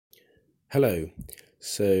Hello.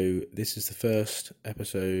 So, this is the first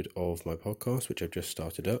episode of my podcast, which I've just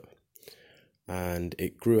started up, and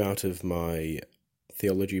it grew out of my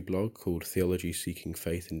theology blog called Theology Seeking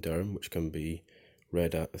Faith in Durham, which can be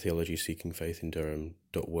read at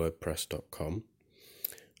theologyseekingfaithin-durham.wordpress.com.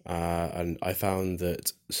 And I found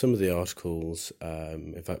that some of the articles,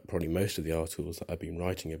 in fact, probably most of the articles that I've been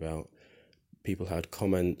writing about, people had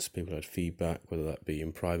comments, people had feedback, whether that be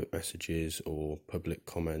in private messages or public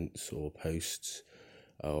comments or posts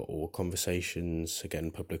or conversations,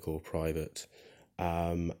 again, public or private.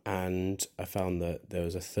 And I found that there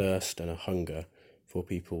was a thirst and a hunger for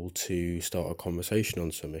people to start a conversation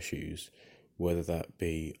on some issues, whether that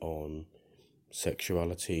be on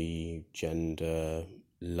sexuality, gender,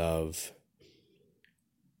 love,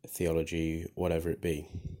 theology, whatever it be.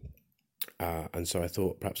 And so I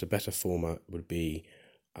thought perhaps a better format would be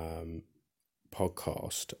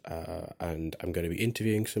podcast, and I'm going to be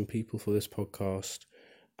interviewing some people for this podcast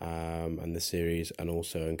and the series, and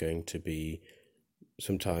also I'm going to be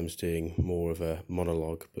sometimes doing more of a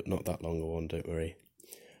monologue, but not that long a one, don't worry.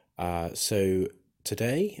 So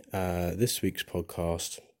today, this week's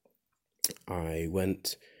podcast, I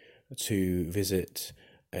went to visit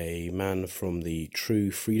a man from the True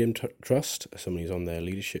Freedom Trust, someone who's on their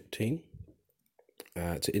leadership team,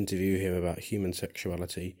 to interview him about human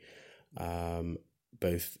sexuality,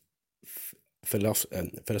 both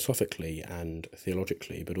philosophically and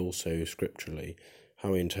theologically, but also scripturally,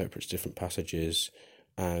 how he interprets different passages,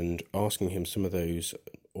 and asking him some of those,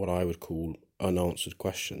 what I would call unanswered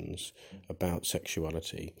questions about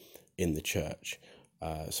sexuality in the church.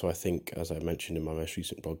 So I think, as I mentioned in my most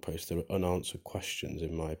recent blog post, there are unanswered questions,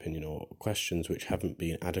 in my opinion, or questions which haven't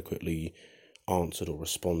been adequately answered or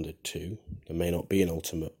responded to. There may not be an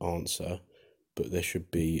ultimate answer, but there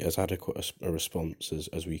should be as adequate a response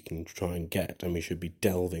as we can try and get, and we should be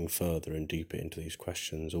delving further and deeper into these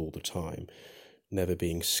questions all the time, never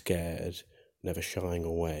being scared, never shying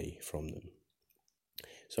away from them.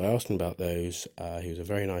 So I asked him about those. He was a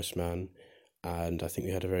very nice man, and I think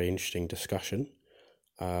we had a very interesting discussion.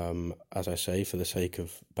 As I say, for the sake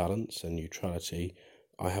of balance and neutrality,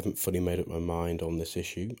 I haven't fully made up my mind on this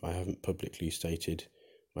issue. I haven't publicly stated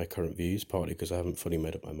my current views, partly because I haven't fully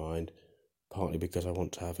made up my mind, partly because I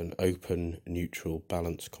want to have an open, neutral,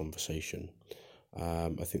 balanced conversation.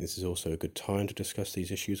 I think this is also a good time to discuss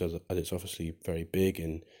these issues, as it's obviously very big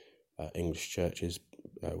in English churches,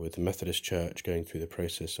 with the Methodist Church going through the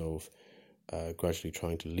process of gradually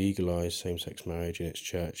trying to legalise same-sex marriage in its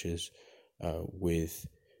churches, with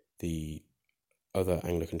the other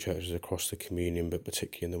Anglican churches across the communion, but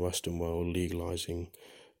particularly in the Western world, legalising,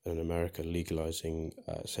 and in America, legalising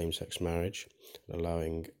same-sex marriage,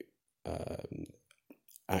 allowing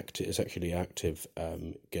sexually active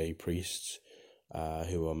gay priests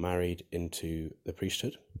who are married into the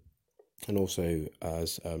priesthood. And also,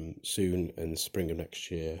 as soon in spring of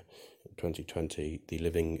next year, 2020, the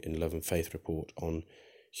Living in Love and Faith report on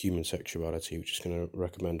human sexuality, which is going to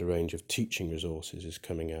recommend a range of teaching resources, is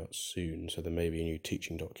coming out soon. So there may be a new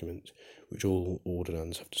teaching document, which all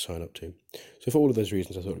ordinands have to sign up to. So for all of those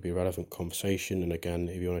reasons, I thought it would be a relevant conversation. And again,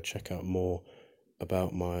 if you want to check out more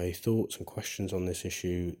about my thoughts and questions on this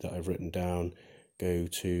issue that I've written down, go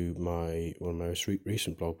to one of my most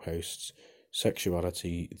recent blog posts,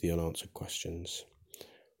 Sexuality, the Unanswered Questions.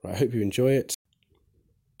 Right, I hope you enjoy it.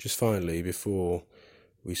 Just finally, before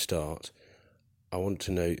we start, I want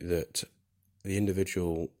to note that the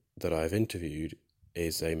individual that I've interviewed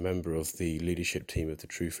is a member of the leadership team of the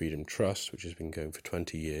True Freedom Trust, which has been going for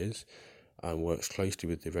 20 years and works closely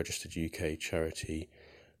with the registered UK charity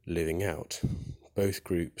Living Out. Both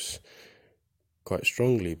groups quite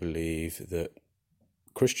strongly believe that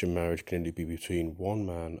Christian marriage can only be between one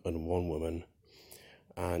man and one woman,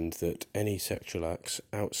 and that any sexual acts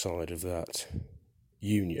outside of that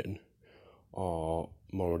union are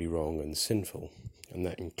morally wrong and sinful, and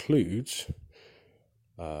that includes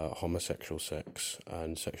homosexual sex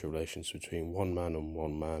and sexual relations between one man and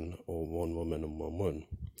one man, or one woman and one woman,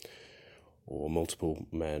 or multiple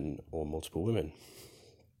men or multiple women.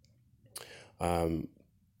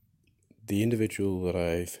 The individual that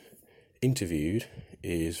I've interviewed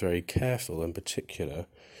is very careful and particular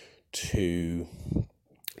to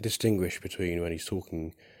distinguish between when he's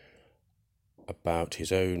talking about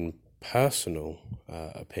his own personal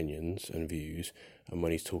opinions and views, and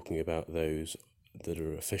when he's talking about those that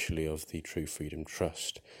are officially of the True Freedom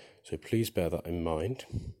Trust. So please bear that in mind.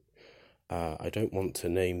 I don't want to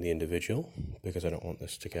name the individual because I don't want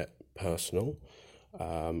this to get personal.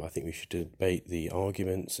 I think we should debate the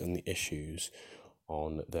arguments and the issues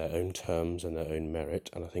on their own terms and their own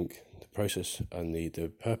merit. And I think the process and the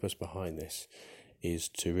purpose behind this is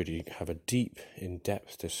to really have a deep,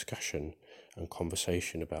 in-depth discussion and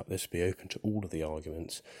conversation about this, be open to all of the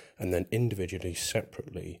arguments, and then individually,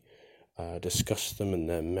 separately, discuss them and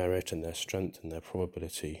their merit and their strength and their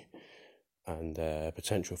probability and their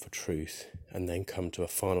potential for truth, and then come to a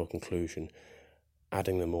final conclusion,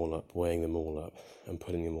 adding them all up, weighing them all up, and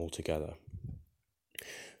putting them all together.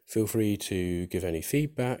 Feel free to give any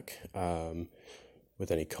feedback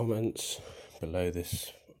with any comments below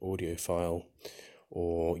this audio file,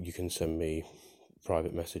 or you can send me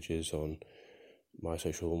private messages on my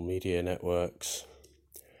social media networks,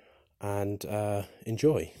 and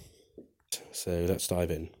enjoy. So let's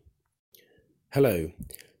dive in. Hello.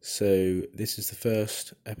 So this is the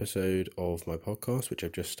first episode of my podcast, which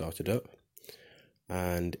I've just started up,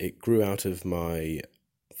 and it grew out of my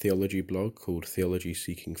theology blog called Theology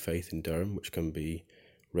Seeking Faith in Durham, which can be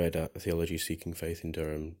read at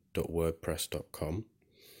theologyseekingfaithinDurham.wordpress.com.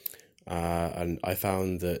 And I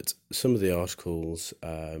found that some of the articles,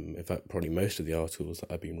 in fact probably most of the articles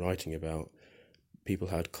that I've been writing about, people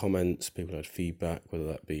had comments, people had feedback, whether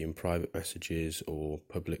that be in private messages or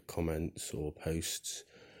public comments or posts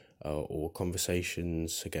or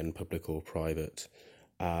conversations, again public or private.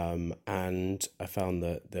 And I found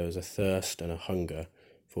that there was a thirst and a hunger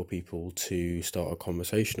for people to start a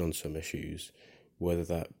conversation on some issues, whether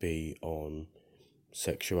that be on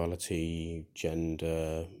sexuality,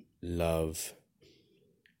 gender, love,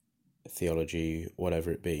 theology,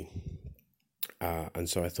 whatever it be. And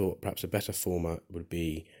so I thought perhaps a better format would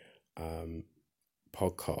be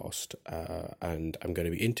podcast, and I'm going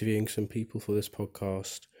to be interviewing some people for this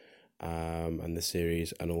podcast and the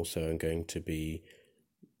series, and also I'm going to be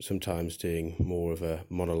sometimes doing more of a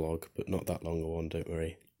monologue, but not that long a one, don't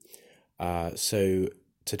worry. So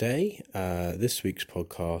today, this week's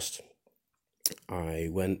podcast, I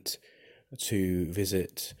went to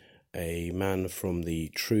visit a man from the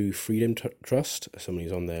True Freedom Trust, someone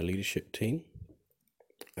who's on their leadership team,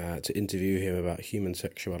 to interview him about human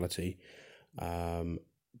sexuality,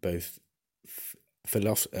 both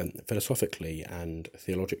philosophically and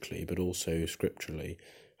theologically, but also scripturally,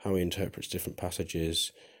 how he interprets different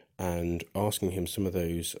passages, and asking him some of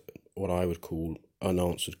those, what I would call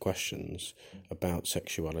unanswered questions about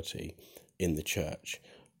sexuality in the church.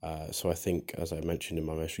 So I think, as I mentioned in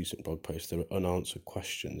my most recent blog post, there are unanswered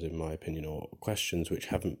questions, in my opinion, or questions which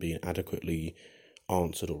haven't been adequately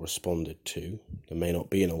answered or responded to. There may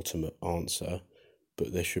not be an ultimate answer,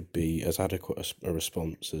 but there should be as adequate a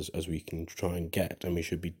response as we can try and get, and we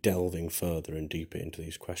should be delving further and deeper into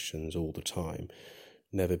these questions all the time,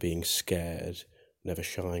 never being scared, never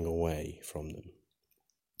shying away from them.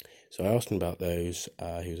 So I asked him about those.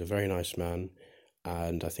 He was a very nice man,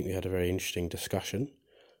 and I think we had a very interesting discussion.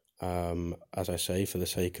 As I say, for the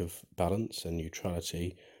sake of balance and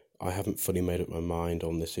neutrality, I haven't fully made up my mind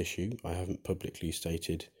on this issue. I haven't publicly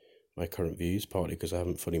stated my current views, partly because I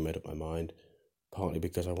haven't fully made up my mind, partly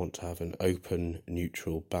because I want to have an open,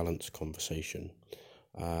 neutral, balanced conversation.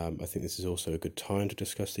 I think this is also a good time to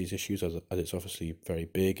discuss these issues, as it's obviously very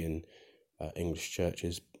big in English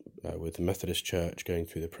churches, with the Methodist Church going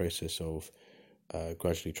through the process of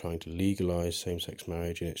gradually trying to legalise same-sex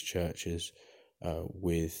marriage in its churches,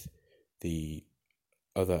 with the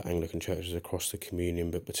other Anglican churches across the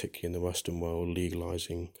communion, but particularly in the Western world,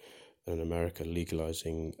 legalising, and in America,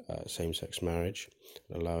 legalising same-sex marriage,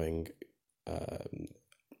 and allowing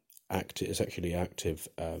sexually active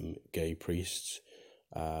gay priests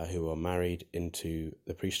who are married into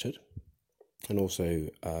the priesthood. And also,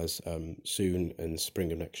 as soon in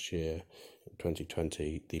spring of next year,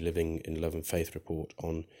 2020, the Living in Love and Faith report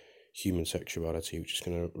on human sexuality, which is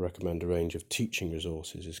going to recommend a range of teaching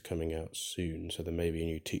resources, is coming out soon. So there may be a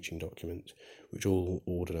new teaching document, which all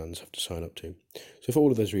ordinands have to sign up to. So for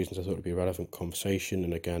all of those reasons, I thought it would be a relevant conversation.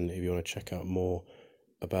 And again, if you want to check out more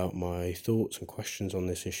about my thoughts and questions on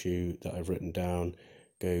this issue that I've written down,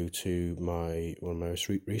 go to one of my most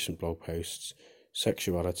recent blog posts,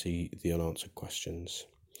 Sexuality, the Unanswered Questions.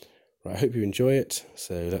 Right, I hope you enjoy it,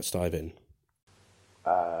 so let's dive in.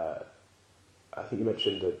 I think you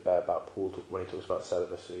mentioned about Paul when he talks about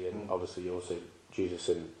celibacy, and obviously also Jesus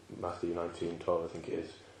in Matthew 19:12, I think it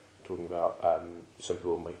is, talking about some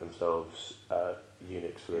people make themselves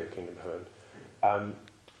eunuchs for the kingdom of heaven.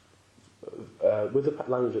 With the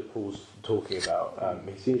language that Paul's talking about,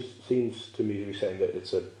 he seems to me to be saying that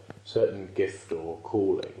it's a certain gift or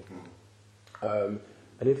calling. And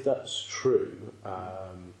if that's true,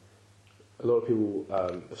 a lot of people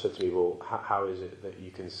have said to me, well, how is it that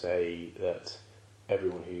you can say that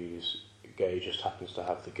everyone who's gay just happens to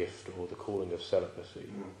have the gift or the calling of celibacy,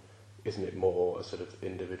 isn't it more a sort of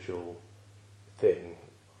individual thing?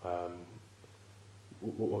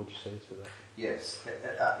 What would you say to that? Yes,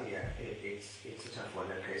 it's a tough one.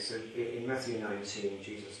 Okay, so in Matthew 19,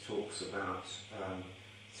 Jesus talks about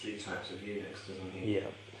 3 types of eunuchs, doesn't he? Yeah.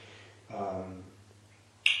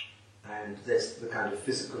 And there's the kind of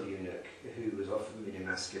physical eunuch who was often been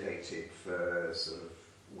emasculated for sort of,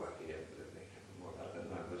 well, more than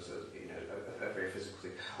that was a very physical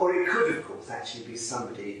thing. Or it could, of course, actually be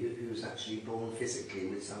somebody who's actually born physically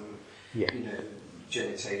with some,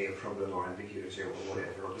 genitalia problem or ambiguity or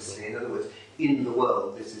whatever, obviously. In other words, in the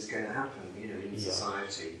world, this is going to happen, in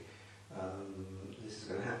society. This is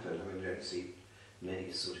going to happen. I mean, we don't see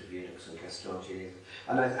many sort of eunuchs and castrati.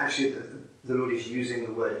 And actually, the Lord is using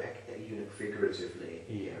the word eunuch figuratively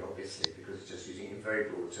here, obviously, because it's just using it in very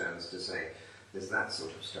broad terms to say there's that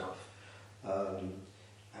sort of stuff.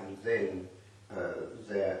 And then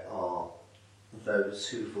there are those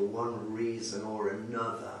who, for one reason or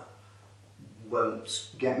another, won't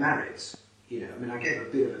get married. I gave a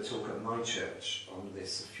bit of a talk at my church on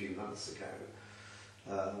this a few months ago,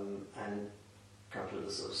 and a couple of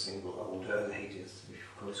the sort of single older ladies,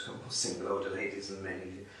 of course, more single older ladies than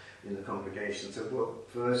many in the congregation said, well,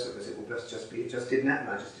 for most of us it will just didn't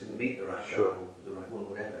happen. I just didn't meet the right guy or the right one,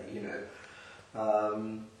 whatever,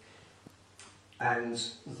 And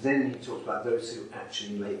then he talked about those who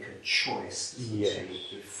actually make a choice to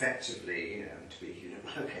effectively,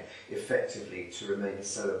 effectively to remain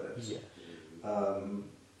celibate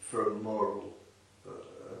for a moral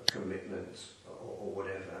commitment or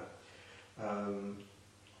whatever.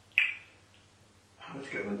 How to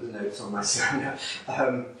get the notes on myself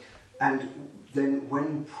now. And then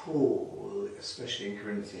when Paul, especially in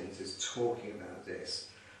Corinthians, is talking about this,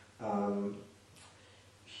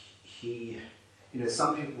 he,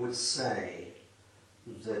 some people would say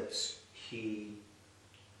that he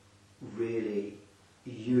really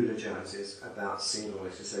eulogizes about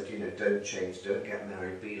singleness. He said, don't change, don't get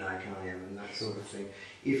married, be like I am, and that sort of thing.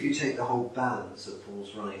 If you take the whole balance of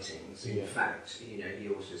Paul's writings, in fact, he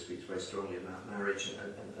also speaks very strongly about marriage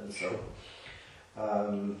and so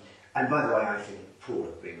on. And by the way, I think Paul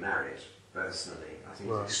had been married, personally. I think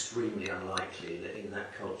it's extremely unlikely that in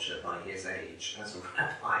that culture, by his age, as a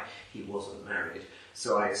rabbi, he wasn't married.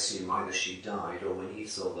 So I assume either she died or when he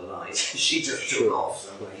saw the light, she just took off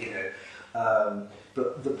somewhere,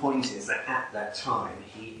 But the point is that at that time,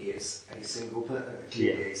 he is a single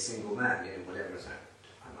clearly a single man, whatever is that.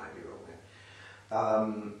 I might be wrong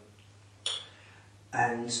there.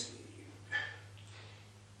 And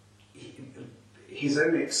his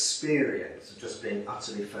own experience of just being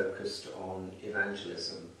utterly focused on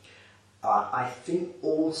evangelism, I think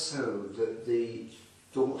also that the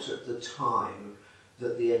thought at the time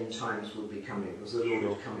that the end times would be coming, because the Lord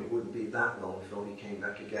would come, it wouldn't be that long before he came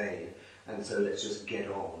back again, and so let's just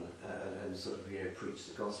get on and sort of preach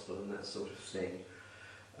the gospel and that sort of thing.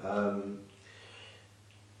 And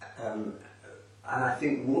I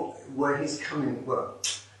think where he's coming,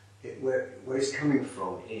 where he's coming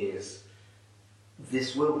from is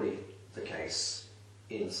this will be the case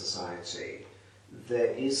in society.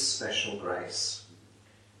 There is special grace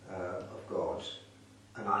of God,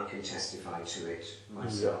 and I can testify to it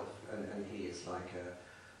myself. And he is like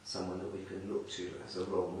someone that we can look to as a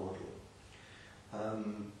role model.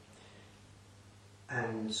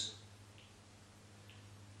 And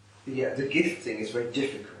the gift thing is very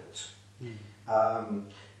difficult.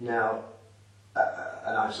 Now,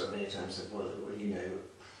 and I've sort of many times said, well,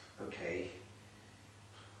 okay,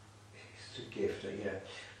 it's a gift,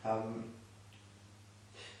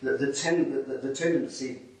 The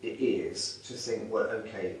tendency is to think, well,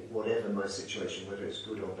 okay, whatever my situation, whether it's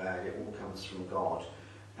good or bad, it all comes from God,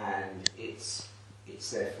 and it's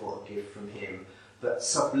therefore a gift from him. But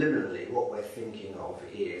subliminally, what we're thinking of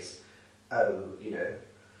is, but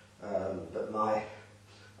my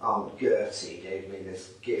Aunt Gertie gave me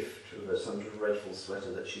this gift of some dreadful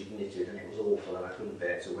sweater that she'd knitted, and it was awful, and I couldn't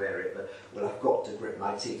bear to wear it, but, well, I've got to grit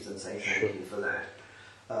my teeth and say thank you for that.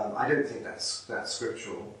 I don't think that's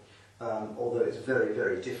scriptural, although it's very,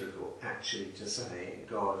 very difficult actually to say,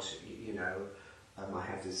 God, I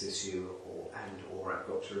have this issue, or I've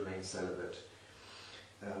got to remain celibate.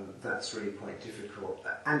 That's really quite difficult.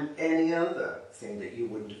 And any other thing that you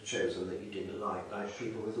wouldn't have chosen that you didn't like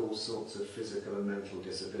people with all sorts of physical and mental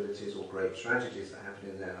disabilities or great tragedies that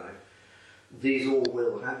happen in their life, these all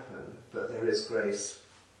will happen, but there is grace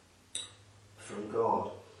from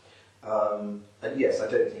God. And yes, I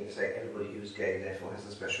don't think to say everybody who's gay therefore has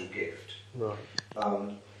a special gift. Right.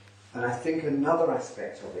 And I think another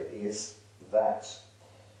aspect of it is that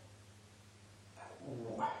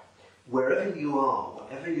wherever you are,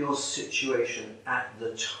 whatever your situation at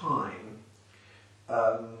the time,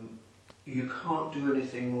 you can't do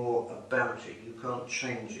anything more about it. You can't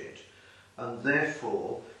change it. And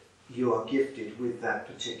therefore, you are gifted with that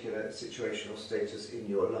particular situational status in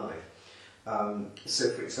your life.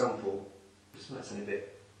 So, for example, this might sound a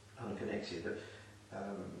bit unconnected, but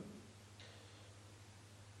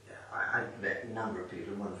I've met a number of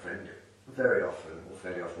people, and one friend very often, or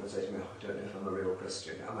fairly often, would say to me, I don't know if I'm a real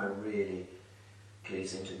Christian. Am I really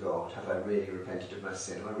pleasing to God? Have I really repented of my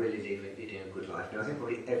sin? Am I really leading a good life? Now, I think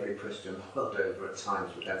probably every Christian world over at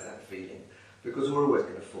times would have that feeling, because we're always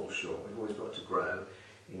going to fall short. We've always got to grow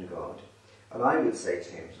in God. And I would say to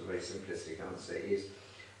him, it's a very simplistic answer, is,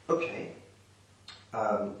 okay,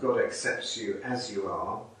 God accepts you as you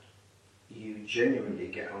are. You genuinely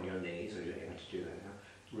get on your knees, or you don't even have to do that now,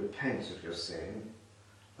 repent of your sin.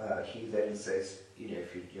 He then says,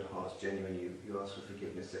 if your heart's genuine, you ask for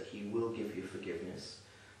forgiveness, that he will give you forgiveness.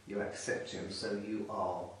 You accept him, so you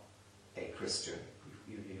are a Christian.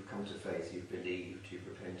 You've come to faith, you've believed, you've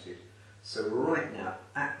repented. So right now,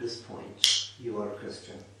 at this point, you are a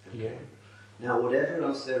Christian. Okay? Yeah. Now, whatever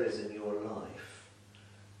else there is in your life,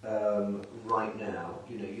 right now,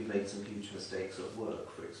 you made some huge mistakes at work,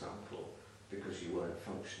 for example, because you weren't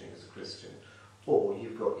functioning as a Christian. Or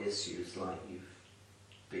you've got issues like you've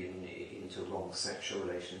been into wrong sexual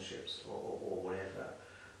relationships or whatever.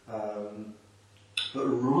 But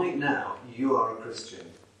right now, you are a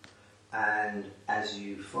Christian. And as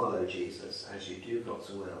you follow Jesus, as you do God's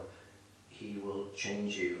will, he will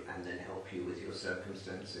change you and then help you with your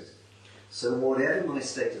circumstances. So whatever my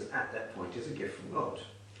status at that point is a gift from God.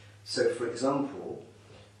 So for example,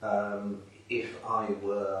 if I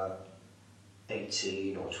were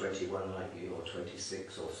 18 or 21 like you, or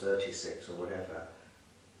 26 or 36 or whatever,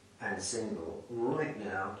 and single, right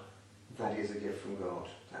now, that is a gift from God.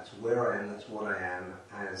 That's where I am, that's what I am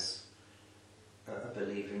as a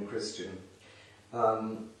believing Christian.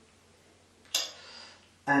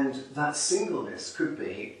 And that singleness could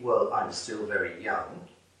be, well, I'm still very young,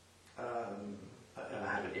 and I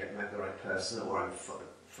haven't yet met the right person, or I'm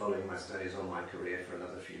following my studies on my career for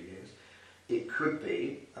another few years. It could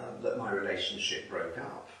be that my relationship broke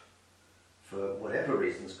up. For whatever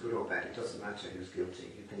reasons, good or bad, it doesn't matter who's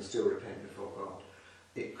guilty. You can still repent before God.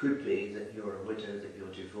 It could be that you're a widow, that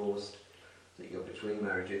you're divorced, that you're between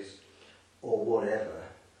marriages, or whatever.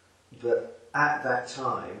 But at that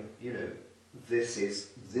time, this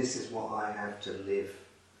is what I have to live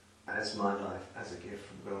as my life, as a gift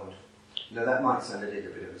from God. Now that might sound a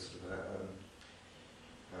little bit of a sort of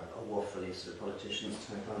a waffly sort of politician's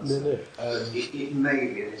type answer. No. It may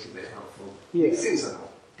be a little bit helpful. Yeah. These things are not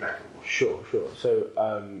black and white. Sure. So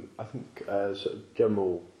I think sort of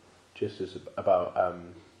general gist is about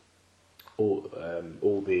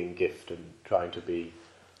all being gift and trying to be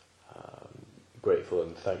grateful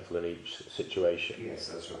and thankful in each situation. Yes,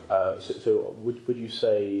 that's right. So would you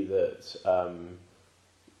say that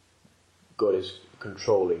God is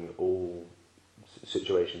controlling all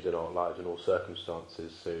situations in our lives and all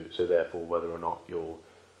circumstances, so therefore whether or not you're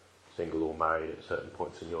single or married at certain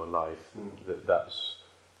points in your life, that's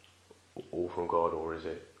all from God, or is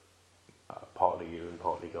it partly you and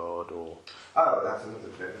partly God, or? Oh, that's another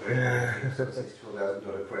very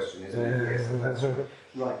 $64,000 question, isn't it? Yes, that's right.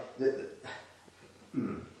 Right.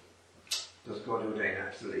 Does God ordain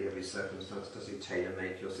absolutely every circumstance? Does he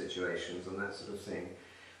tailor-make your situations and that sort of thing?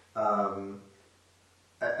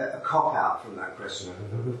 A cop-out from that question,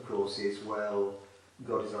 of course, is, well,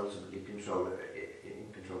 God is ultimately in control of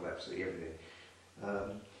absolutely everything.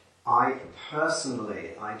 I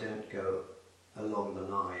don't go along the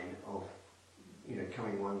line of,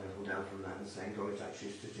 coming one level down from that and saying God is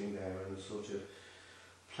actually sitting there and sort of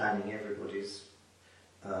planning everybody's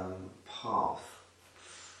path.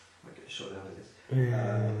 I get shot out of this.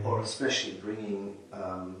 Or especially bringing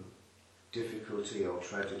difficulty or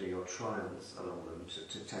tragedy or trials along them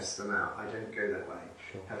to test them out. I don't go that way.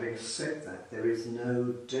 Sure. Having said that, there is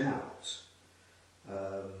no doubt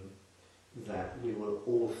that we will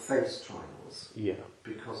all face trials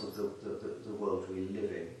because of the world we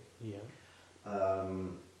live in. Yeah.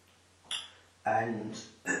 And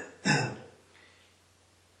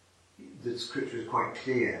the scripture is quite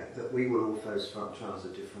clear that we will all face trials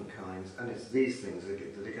of different kinds, and it's these things that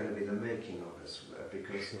are going to be the making of us,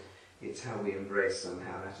 because it's how we embrace them,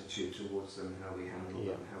 our attitude towards them, how we handle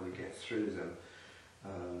them, how we get through them,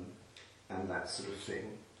 and that sort of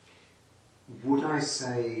thing. Would I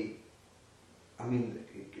say,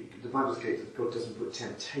 the Bible's clear that God doesn't put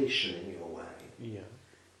temptation in your way,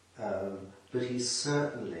 but he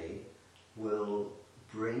certainly will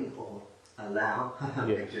bring or allow, a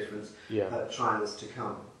big difference, trials to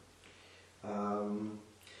come.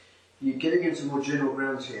 You're getting into more general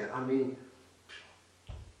ground here. I mean,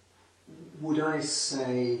 would I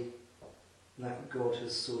say that God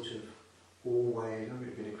has sort of always, I've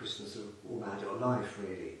really been a Christian sort of all my adult life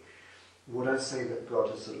really, would I say that God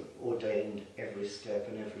has sort of ordained every step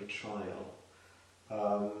and every trial?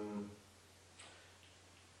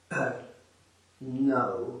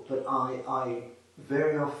 No, but I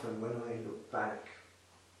very often when I look back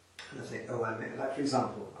and I think, oh, I mean, like for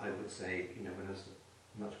example, I would say, you know, when I was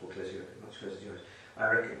much closer to yours, I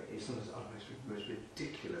reckon it's sometimes the most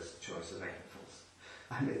ridiculous choice of A-levels.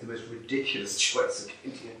 I made the most ridiculous choice of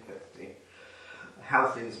university. How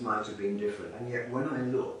things might have been different, and yet when I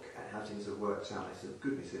look at how things have worked out, I said,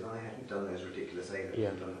 goodness, if I hadn't done those ridiculous A-levels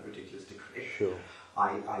and done that ridiculous degree, sure,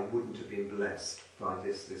 I wouldn't have been blessed by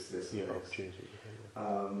this, and this. Opportunity.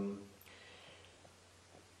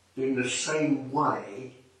 In the same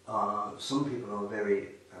way, some people are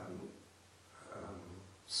very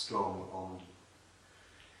strong on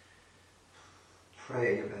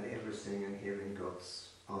praying about everything and hearing God's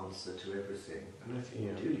answer to everything. And I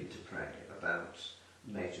think we do need to pray about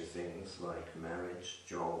major things like marriage,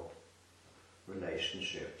 job,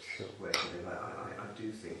 relationships, where you live. I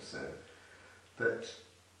do think so. But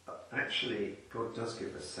actually, God does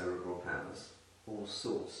give us cerebral powers, all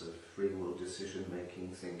sorts of free will decision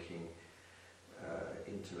making, thinking,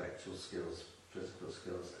 intellectual skills, physical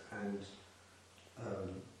skills, and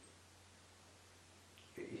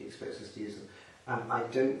He expects us to use them. And I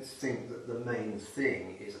don't think that the main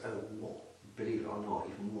thing is, believe it or not,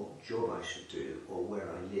 even what job I should do or where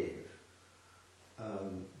I live,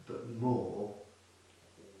 but more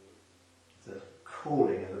the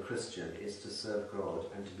calling of a Christian is to serve God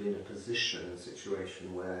and to be in a position, a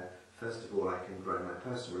situation where, first of all, I can grow my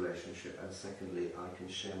personal relationship, and secondly, I can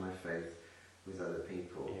share my faith with other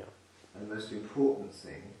people. Yeah. And the most important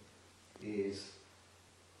thing is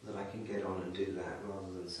that I can get on and do that,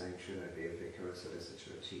 rather than saying, should I be a vicar, a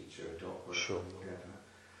solicitor, a teacher, a doctor, sure, whatever.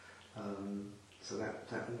 So that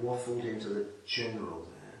waffled into the general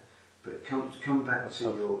there. But come back to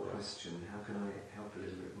your question. How can I help a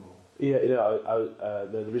little bit more? Yeah, you know,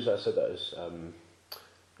 the reason I said that is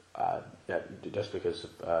just because of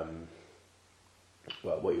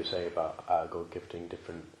what you were saying about God gifting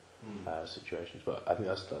different situations. But I think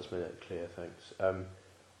that's made it clear. Thanks.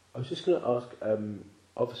 I was just going to ask.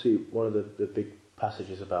 Obviously, one of the big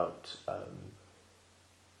passages about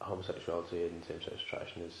homosexuality and same-sex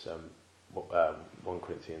attraction is 1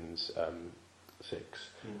 Corinthians 6,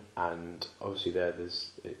 and obviously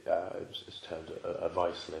there's it's termed a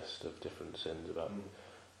vice list of different sins about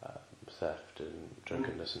theft and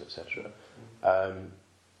drunkenness and etc.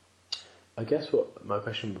 I guess what my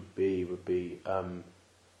question would be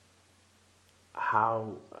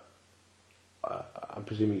how I'm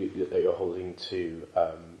presuming that you're holding to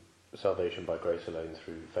salvation by grace alone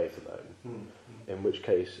through faith alone. In which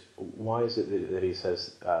case, why is it that he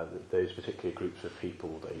says that those particular groups of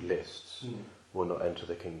people that he lists will not enter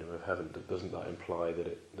the kingdom of heaven? Doesn't that imply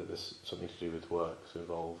that there's something to do with works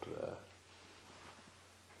involved there?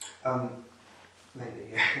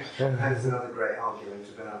 Maybe, yeah. That's another great argument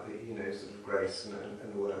about the, sort of grace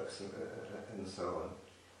and works and so on.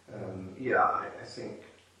 I think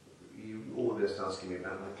you always asking me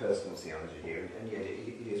about my personal theology here, and yet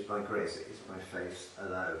it is by grace, it is by faith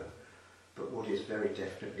alone. But what is very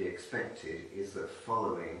definitely expected is that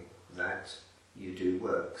following that you do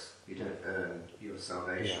works. You don't earn your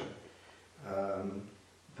salvation.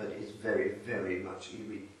 But it's very, very much, you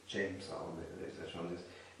read James on this,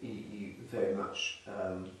 you very much,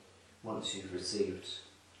 once you've received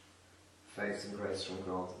faith and grace from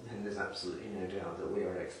God, then there's absolutely no doubt that we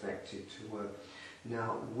are expected to work.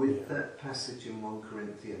 Now, with that passage in 1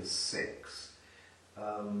 Corinthians 6,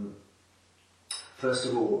 first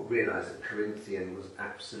of all, realise that Corinthian was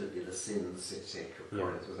absolutely the sin city.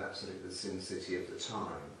 Corinth was absolutely the sin city of the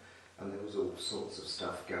time, and there was all sorts of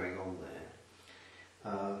stuff going on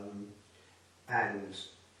there. And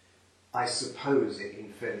I suppose,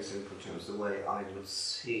 in fairly simple terms, the way I would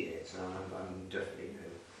see it, and I'm definitely no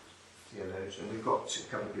theologian. We've got a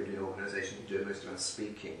couple of people in the organisation who do most of our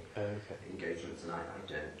speaking engagements, and I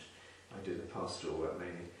don't. I do the pastoral work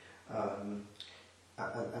mainly. And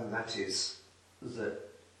that is that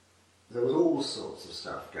there was all sorts of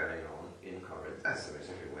stuff going on in Corinth, as there is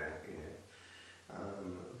everywhere,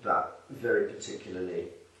 but very particularly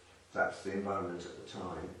that's the environment at the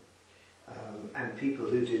time. And people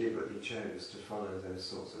who deliberately chose to follow those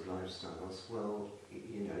sorts of lifestyles,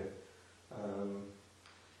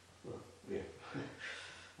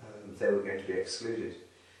 they were going to be excluded.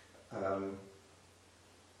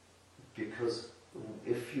 Because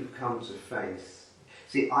if you've come to faith,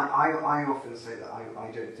 see, I often say that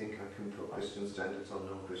I don't think I can put Christian standards on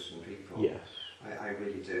non-Christian people. Yes. I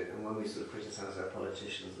really do. And when we sort of criticise our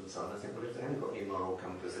politicians and so on, I think, well, if they haven't got any moral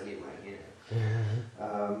compass anyway, you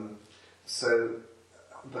know.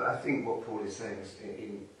 But I think what Paul is saying is,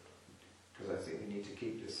 because I think we need to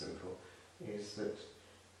keep this simple, is that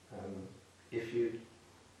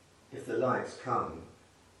if the lights come,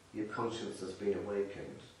 your conscience has been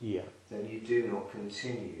awakened, Yeah. then you do not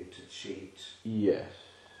continue to cheat, Yes.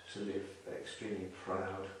 to live an extremely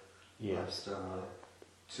proud Yeah. lifestyle,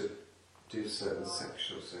 to do certain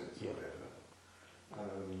sexual sins, Yeah. whatever.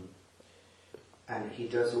 And he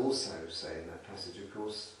does also say in that passage, of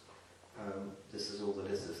course, this is all the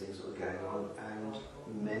list of things that were going on, and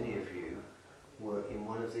many of you were in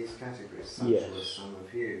one of these categories, such Yes. were some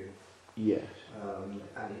of you. Yes.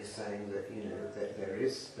 And he's saying that, you know, that there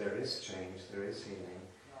is change, there is healing.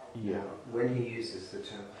 Yeah. Now, when he uses the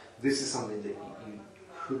term, this is something that you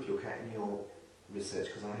could look at in your research,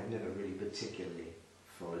 because I have never really particularly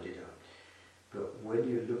followed it up. But when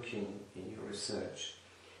you're looking in your research,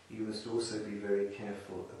 you must also be very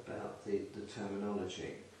careful about the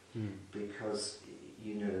terminology, because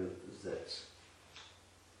you know that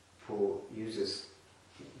Paul uses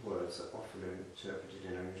words that often are interpreted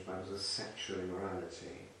in our English Bibles as sexual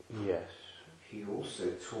immorality. Yes. He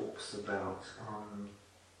also talks about,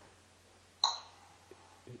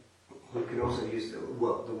 we can also use the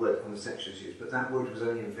word homosexual is used, but that word was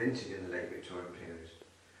only invented in the late Victorian period.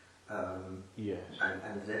 Yes.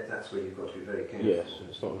 And that's where you've got to be very careful. Yes,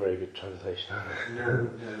 it's not a very good translation. No,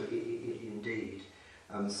 indeed.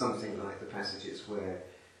 Something like the passages where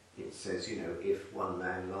it says, you know, if one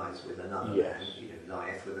man lies with another Yes. man, you know,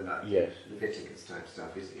 lieth with another. Yes. Leviticus type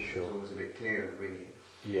stuff is Sure. always a bit clearer, really.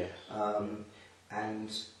 Yes. And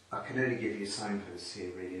I can only give you signposts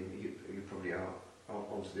here, really, and you probably are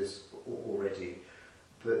onto this already.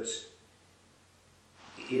 But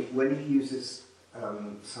when he uses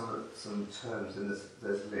some terms in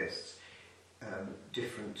those lists,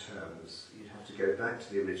 different terms, you'd have to go back to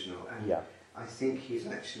the original. And Yeah. I think he's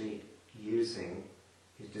actually he's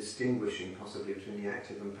distinguishing possibly between the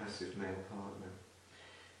active and passive male partner.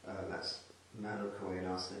 That's malakoi and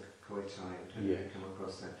arsenic koitai. I don't know if you come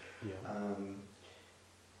across that. Yeah.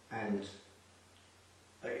 And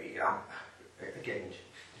again,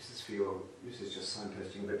 this is just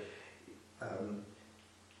signposting, but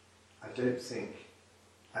I don't think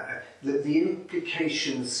the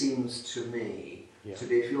implication seems to me to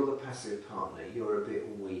be, if you're the passive partner, you're a bit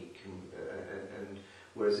weak, and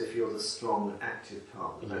whereas if you're the strong active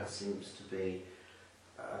partner, that seems to be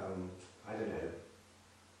I don't know,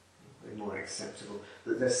 more acceptable.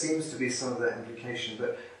 That there seems to be some of that implication,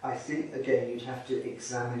 but I think again you'd have to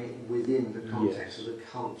examine it within the context of the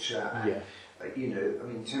culture and you know, I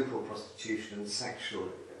mean, temporal prostitution and sexual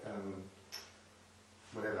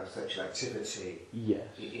sexual activity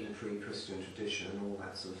in pre-Christian tradition and all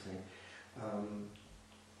that sort of thing.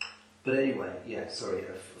 But anyway,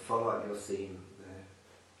 follow up your theme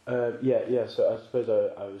there. So I suppose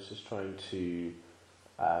I was just trying to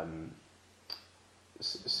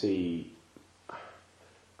see,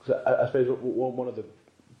 because I suppose one of the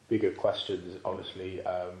bigger questions, obviously,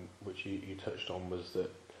 which you touched on, was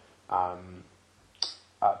that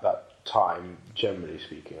at that time, generally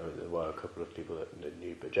speaking, I mean, there were a couple of people that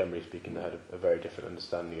knew, but generally speaking, they had a very different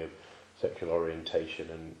understanding of sexual orientation,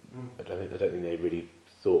 and I don't think they really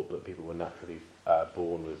thought that people were naturally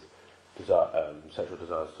born with sexual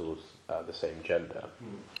desires towards the same gender.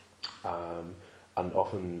 And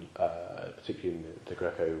often, particularly in the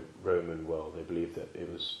Greco-Roman world, they believed that it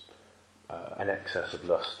was an excess of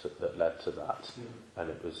lust that led to that, and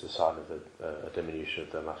it was a sign of a diminution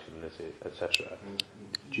of their masculinity, etc.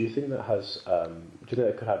 Do you think that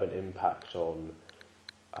could have an impact on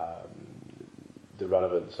the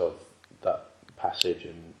relevance of that passage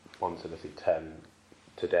in 1 Timothy 10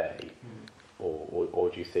 today, or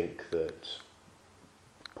do you think that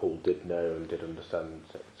Paul did know and did understand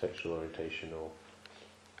sexual orientation, or?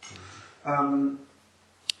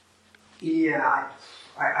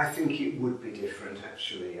 I think it would be different,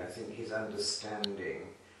 actually. I think his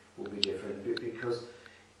understanding will be different, because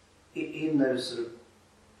in those sort of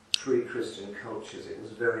pre-Christian cultures, it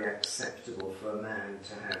was very acceptable for a man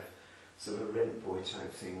to have sort of a rent boy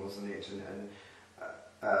type thing, wasn't it?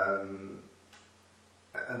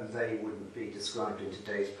 And they wouldn't be described in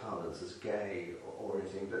today's parlance as gay or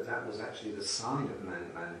anything, but that was actually the sign of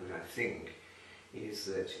manhood, I think, is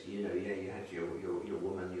that, you know, you had your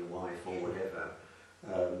woman, your wife, or whatever,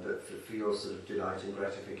 but for your sort of delight and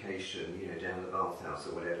gratification, down the bathhouse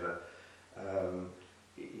or whatever,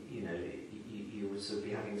 you would sort of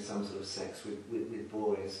be having some sort of sex with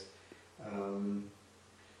boys.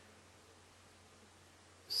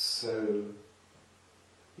 So,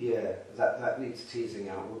 yeah, that needs teasing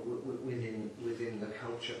out within the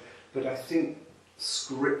culture. But I think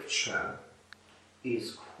Scripture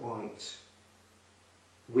is quite...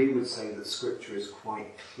 We would say that Scripture is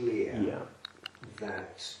quite clear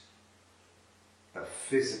that a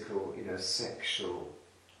physical, sexual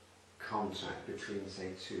contact between,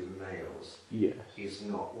 say, two males is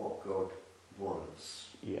not what God wants.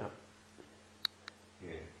 Yeah.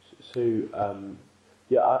 Yeah. So,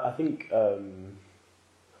 I think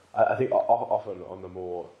often on the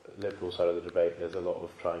more liberal side of the debate, there's a lot of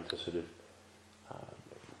trying to sort of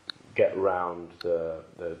get around the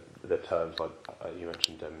terms like you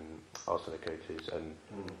mentioned, arsenicotes, and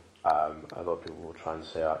a lot of people will try and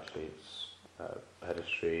say actually it's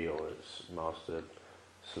hereditary or it's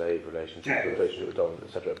master-slave relationship with dominant,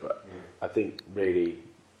 etc. But I think really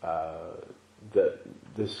that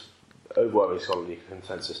this overwhelming scholarly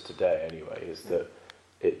consensus today, anyway, is that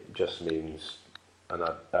it just means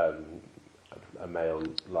a male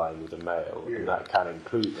lying with a male, and that can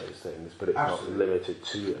include those things, but it's not limited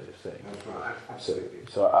to those things. That's right, absolutely.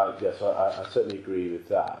 So I certainly agree with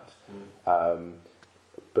that.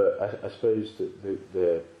 But I suppose that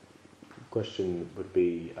the question would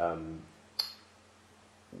be,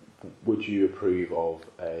 would you approve of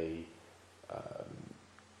a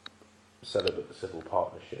celibate civil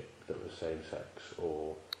partnership that was same-sex,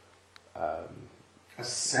 or... a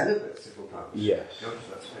celibate civil partnership? Yes. Gosh,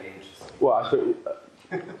 that's very interesting. Well, I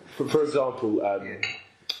suppose, for example,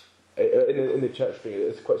 in the church thing,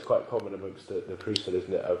 it's quite common amongst the priesthood,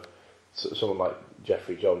 isn't it, of someone like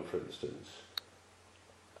Geoffrey John, for instance.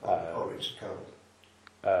 Orange cold.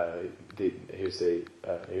 He was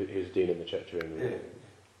dean in the Church of England.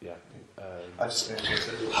 Yeah. I just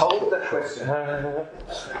hold that question.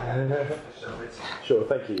 Sure.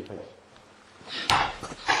 Thank you.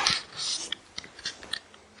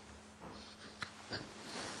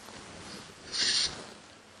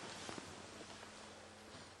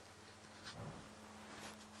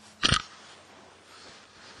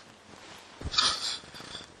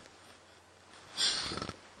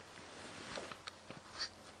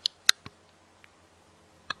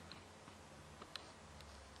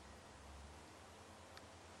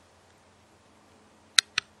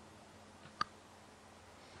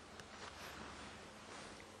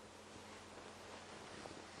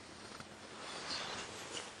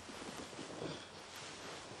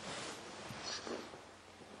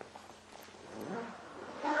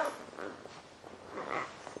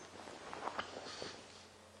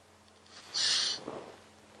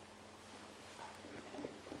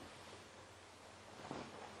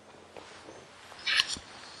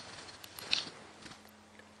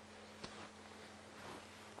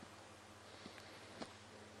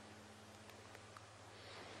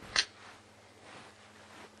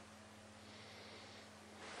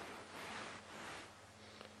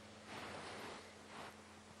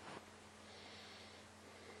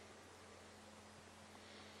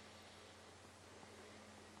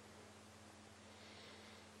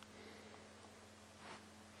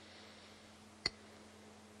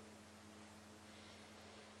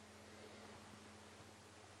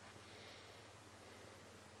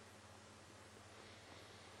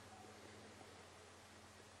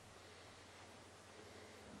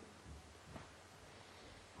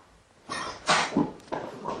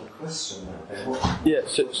 Question. Yeah.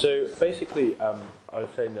 So basically, I was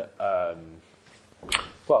saying that.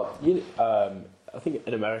 I think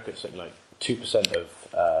in America it's something like 2%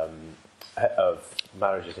 of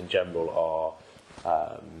marriages in general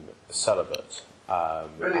are celibate.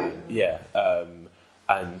 Really?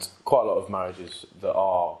 And quite a lot of marriages that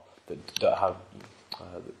have.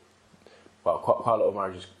 Quite a lot of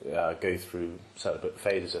marriages go through celibate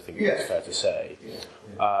phases, I think it's fair to say.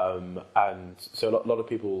 And so a lot of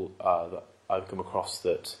people that I've come across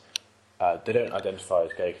that they don't identify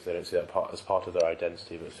as gay because they don't see that as part of their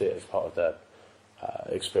identity, but see it as part of their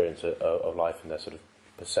experience of life and their sort of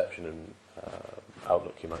perception and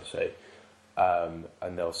outlook, you might say. And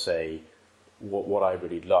they'll say, what I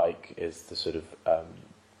really like is the sort of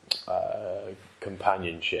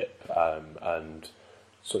companionship and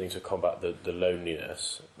something to combat the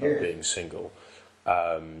loneliness of being single.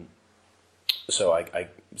 So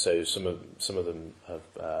some of them have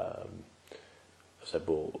said,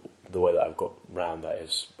 well, the way that I've got round that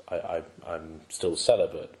is I'm still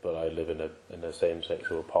celibate, but I live in a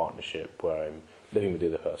same-sex or partnership where I'm living with the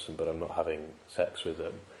other person, but I'm not having sex with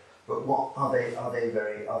them. But what are they? Are they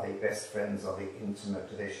best friends? Are they intimate?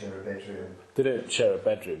 Do they share a bedroom? They don't share a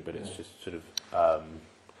bedroom, but it's just sort of.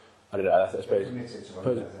 I don't know. I suppose. Committed to one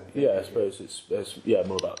another. Yeah, I suppose it's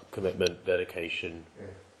more about commitment, dedication,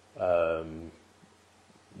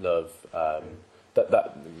 love.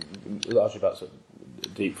 That largely about sort of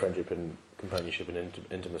deep friendship and companionship and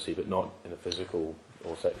intimacy, but not in a physical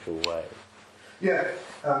or sexual way. Yeah,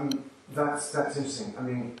 that's interesting. I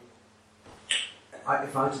mean,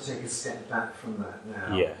 if I had to take a step back from that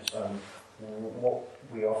now, yes. What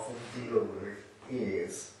we often deal with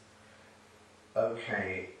is,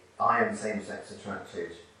 okay, I am same-sex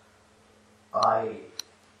attracted. I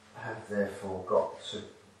have therefore got to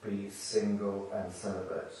be single and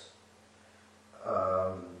celibate,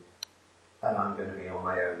 and I'm going to be on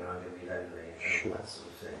my own, and I'm going to be lonely, and that sort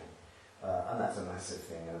of thing. And that's a massive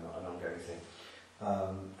thing, and an ongoing thing.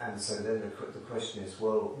 And so then the question is,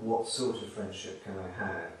 well, what sort of friendship can I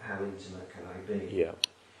have? How intimate can I be? Yeah.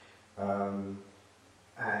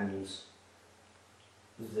 And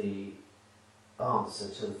the answer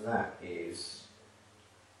to that is,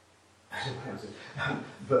 I don't know how to,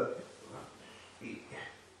 but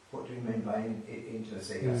what do you mean by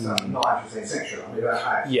intimacy? So I'm not actually saying sexual. I mean about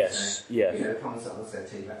actually yes. saying, you know, come and sit on the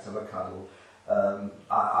settee, let's have a cuddle.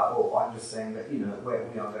 I'm just saying that, you know,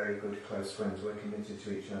 we are very good close friends, we're committed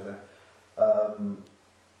to each other.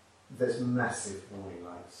 There's massive warning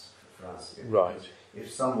lights for us. Right. If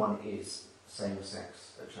someone is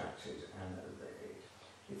same-sex attracted, and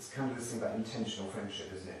it's kind of this thing about intentional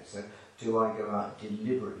friendship, isn't it? So do I go out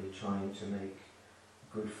deliberately trying to make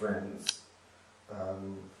good friends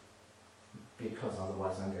because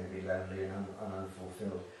otherwise I'm going to be lonely and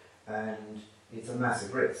unfulfilled? And it's a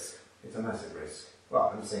massive risk. It's a massive risk.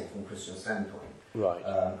 Well, I'm saying from a Christian standpoint. Right.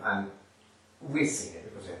 And we're seeing it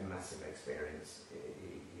because we have massive experience,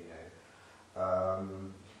 you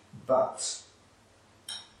know. But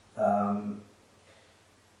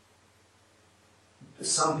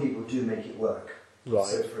some people do make it work. Right.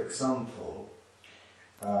 So, for example,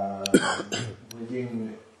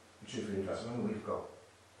 within Jubilee Investment, we've got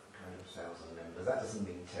kind of 1,000 members. That doesn't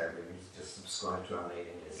mean terribly. We just subscribe to our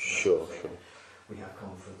mailing list. Sure. We have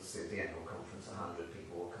conferences, the annual conference, 100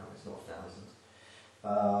 people will come, it's not thousands.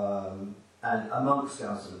 And amongst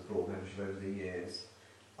our sort of broad membership over the years,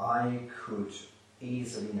 I could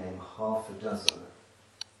easily name half a dozen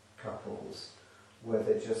couples where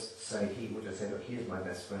they just say, he would just say, look, here's my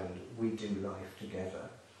best friend, we do life together,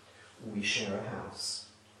 we share a house.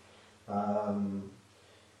 You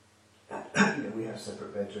know, we have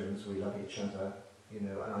separate bedrooms, we love each other, you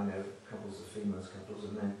know, and I know couples of females, couples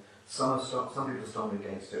of men. Some people stand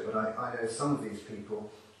against it, but I know some of these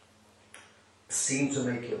people seem to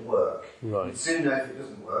make it work. Right. You'd soon know if it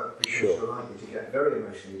doesn't work, because you're likely to get very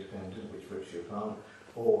emotionally dependent, which rips you apart,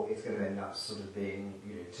 or it's going to end up sort of being,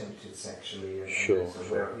 you know, tempted sexually. And so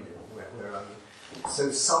where are you?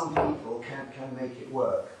 So some people can make it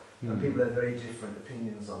work, and people have very different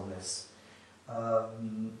opinions on this.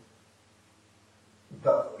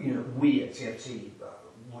 But you know, we at TFT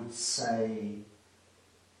would say,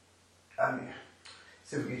 I mean,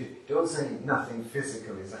 so we don't say nothing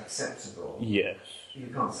physical is acceptable. Yes. You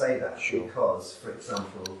can't say that because, for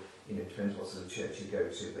example, you know, it depends what sort of church you go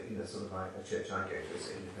to, but you know, sort of like a church I go to is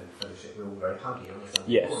an independent fellowship. We're all very huggy on a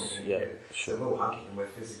Sunday morning. So we're all hugging and we're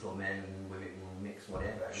physical men and women will mix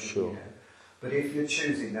whatever. You know. But if you're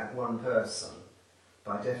choosing that one person,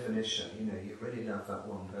 by definition, you know, you really love that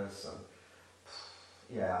one person.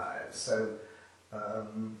 Yeah. So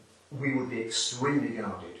we would be extremely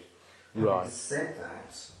guarded. Right. Having said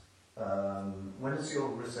that, when has your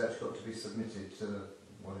research got to be submitted to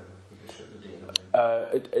whatever the bishop, the dean?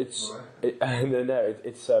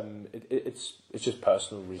 It's just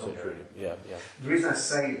personal research, really. Yeah. The reason I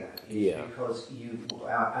say that is because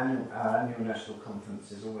our annual national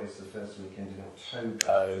conference is always the first weekend in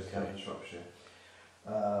October. In Shropshire. I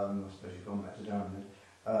suppose you've gone back to Durham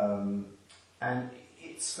then. And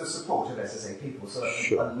it's for support of SSA people. So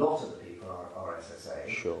a lot of the people are SSA.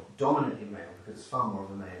 Dominantly male, because it's far more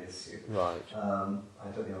of a male issue. Right. I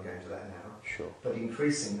don't think I'll go into that now. But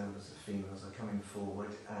increasing numbers of females are coming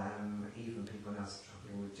forward. Even people now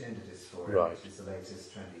struggling with gender dysphoria, which is the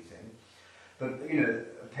latest trendy thing. But you know,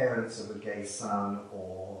 parents of a gay son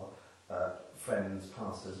or friends,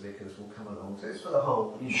 pastors, vicars will come along. So it's for the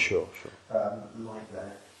whole. You know, like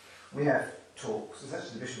that. We have talks. It's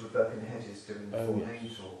actually the Bishop of Birkenhead is doing 4 main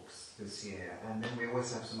talks this year, and then we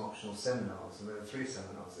always have some optional seminars, and there are 3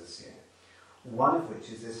 seminars this year. One of which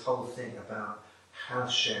is this whole thing about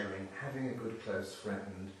house sharing, having a good close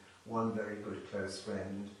friend, one very good close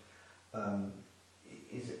friend,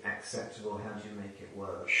 acceptable? How do you make it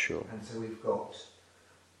work? Sure. And so we've got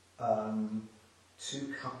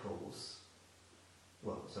two couples,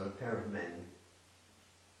 well, so a pair of men.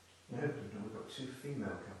 No, we've got two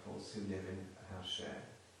female couples who live in a house share.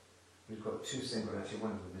 We've got two single, actually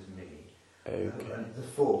one of them is Minnie. Okay. And the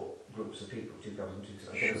four groups of people, two couples and two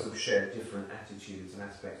singles, Sure. sort of share different attitudes and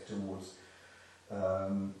aspects towards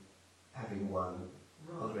having one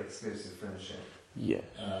rather exclusive friendship. Yes.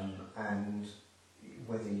 And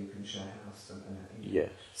whether you can share house and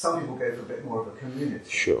Yes. some people go for a bit more of a community.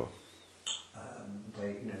 Sure.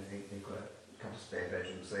 They've got a couple of spare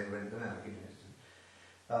bedrooms, they rent them out,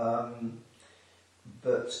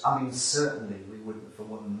 but I mean, certainly we wouldn't for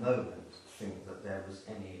one moment think that there was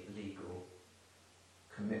any legal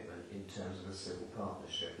commitment in terms of a civil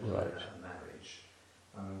partnership or Right. a marriage.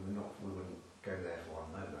 I mean, we wouldn't go there for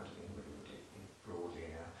one moment. I mean, we would do it broadly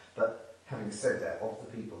now. But having said that, of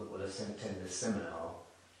the people that will attend this seminar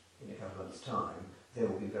in a couple of months' time, there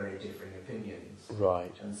will be very differing opinions.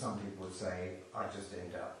 Right. And some people would say, I just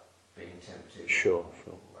end up being tempted, Sure.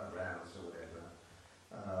 or aroused, or whatever.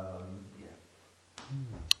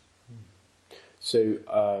 So,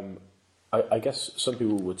 I guess some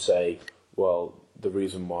people would say, well, the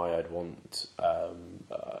reason why I'd want a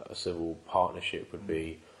civil partnership would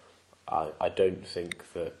be, I don't think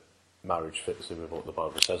that marriage fits in with what the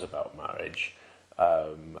Bible says about marriage,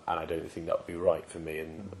 and I don't think that would be right for me.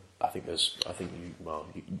 And I think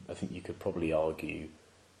you could probably argue,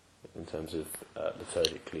 in terms of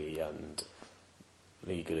liturgically and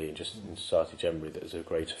legally, and just in society generally, that there's a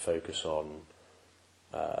greater focus on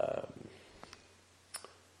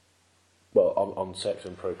on sex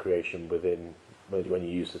and procreation within when you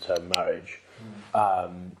use the term marriage,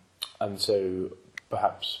 and so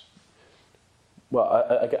perhaps,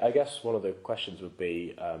 I guess one of the questions would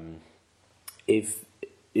be, if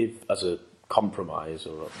as a compromise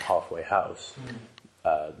or a halfway house,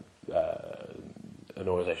 an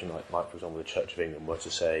organisation like for example the Church of England were to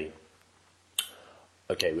say,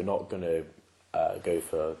 okay, we're not going to go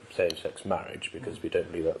for same-sex marriage because we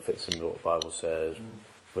don't believe that fits in with what the Bible says,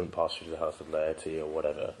 wouldn't pass through the house of laity or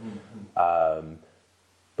whatever,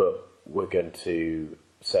 but we're going to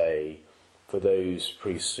say, for those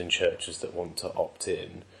priests in churches that want to opt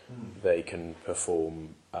in, they can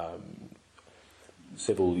perform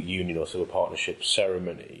civil union or civil partnership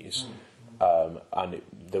ceremonies, and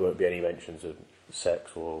there won't be any mentions of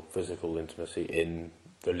sex or physical intimacy in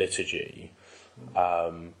the liturgy.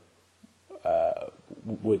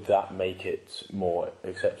 Would that make it more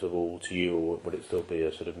acceptable to you, or would it still be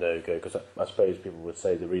a sort of no-go? Because I suppose people would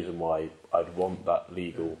say the reason why I'd want that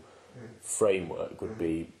legal framework would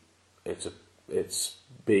be it's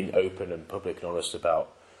being open and public and honest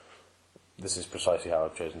about, this is precisely how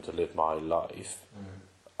I've chosen to live my life,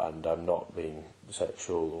 and I'm not being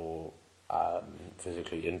sexual or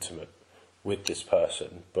physically intimate with this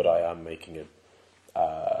person, but I am making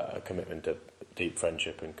a commitment to deep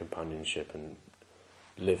friendship and companionship and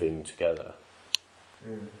living together. I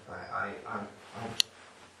wouldn't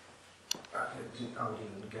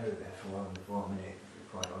even go there for one minute,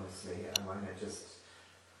 quite honestly.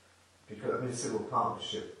 Because civil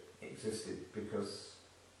partnership existed because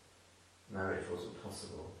marriage wasn't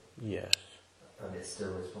possible. Yes. And it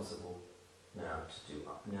still is possible now to do.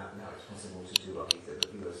 Now it's possible to do either,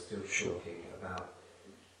 but we are still talking about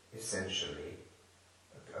essentially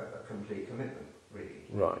a complete commitment, really.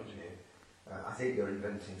 Right. I think you're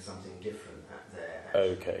inventing something different there. Actually,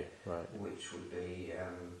 Okay. Right. Which would be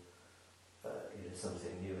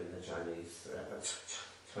something new in the Chinese,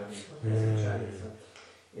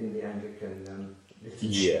 in the Anglican liturgy.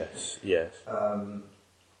 Yes. Yes.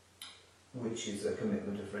 Which is a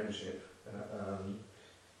commitment of friendship,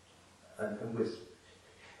 and with.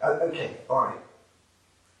 Okay, all right.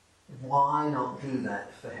 Why not do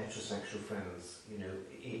that for heterosexual friends?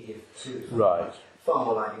 If two. Right. Far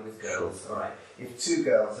more likely with girls. Sure. All right. If two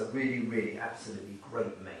girls are really, really, absolutely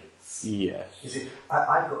great mates. Yes. You see,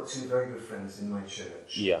 I've got two very good friends in my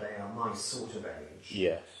church. Yeah. They are my sort of age.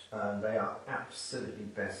 Yes. They are absolutely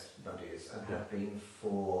best buddies and have been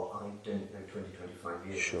for, I don't know, 20, 25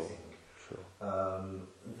 years, Sure. I think. Sure.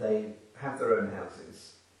 They have their own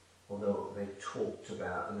houses, although they've talked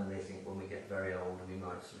about, and then they think when we get very old we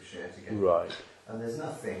might sort of share together. Right. And there's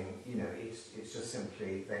nothing, it's just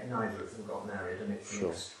simply that neither of them got married, and it's an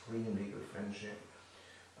extremely good friendship.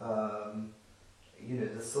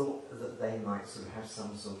 The thought that they might sort of have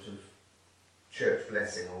some sort of church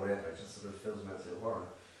blessing or whatever just sort of fills me with horror.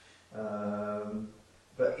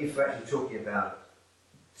 But if we're actually talking about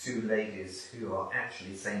two ladies who are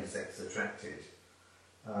actually same-sex attracted,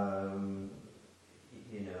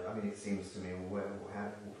 it seems to me,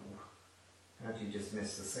 how do you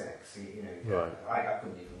dismiss the sex? You know, Right. I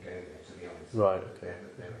couldn't even go there, to be honest. Right, But okay.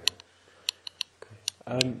 there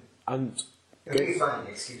we are. And It's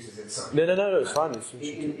finding excuses. It's sorry. no, it's fine.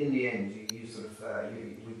 In the end, you sort of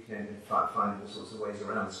we can find all sorts of ways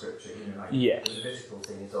around Scripture. You know, like Yes. the Levitical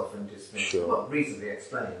thing is often dismissed, Sure. well, reasonably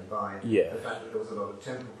explained by Yes. the fact that there was a lot of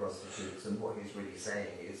temple prostitutes, and what he's really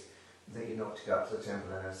saying is that you're not to go up to the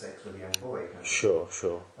temple and have sex with a young boy. Kind of Sure.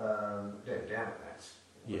 don't doubt that.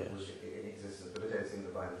 Yes. Was in existence, but I don't think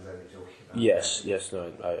the Bible's only talking about. Yes,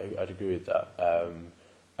 no, I'd agree with that.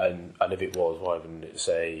 And if it was, why wouldn't it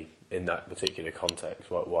say in that particular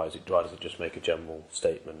context? Why does it just make a general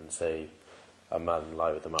statement and say a man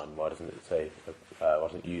lie with a man? Why doesn't it say? Why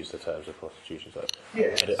doesn't it use the terms of prostitution? So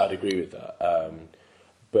Yes. I'd agree with that.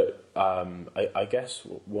 But I guess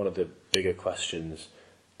one of the bigger questions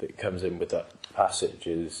that comes in with that passage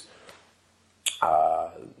is.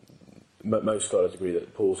 Most scholars agree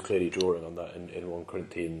that Paul's clearly drawing on that in 1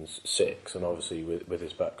 Corinthians 6, and obviously with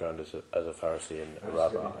his background as a Pharisee and a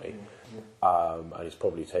rabbi, and he's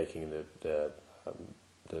probably taking the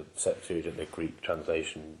Septuagint, the Greek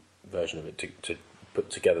translation version of it, to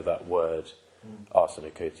put together that word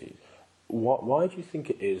arsenikotes. Why do you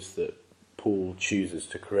think it is that Paul chooses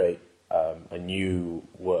to create a new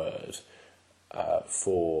word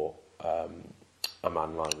for a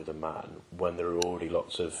man lying with a man when there are already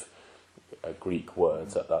lots of Greek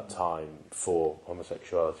words at that time for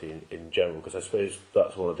homosexuality in general? Because I suppose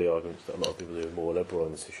that's one of the arguments that a lot of people who are more liberal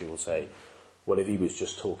on this issue will say, well, if he was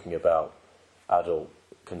just talking about adult,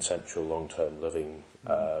 consensual, long-term living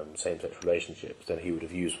same-sex relationships, then he would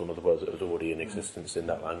have used one of the words that was already in existence in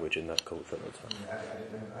that language, in that culture at the time. I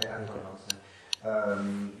don't know. I can't answer.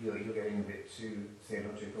 You're getting a bit too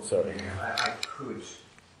theological. Sorry. I could.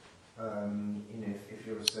 You know, if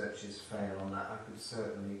your researches fail on that, I could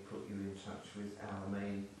certainly put you in touch with our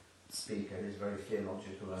main speaker. He's very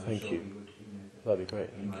theological. I'm Thank sure you. he would. That'd be great.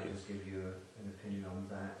 He might just give you an opinion on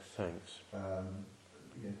that. Thanks.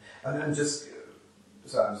 You know, and just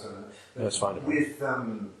sorry, I'm sorry. That's fine. With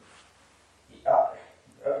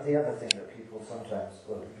the other thing that people sometimes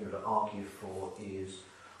argue for is,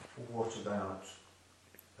 what about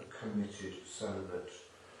a committed, celibate,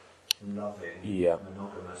 loving,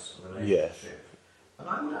 monogamous relationship? Yes. And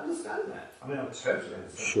I would understand that. I mean, I would totally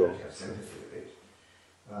understand. Sure. I have sympathy with it.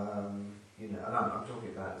 You know, and I'm talking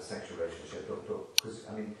about the sexual relationship, because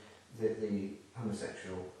I mean, the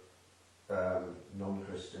homosexual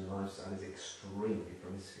non-Christian lifestyle is extremely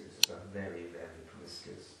promiscuous. It's very, very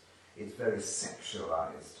promiscuous. It's very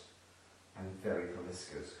sexualized and very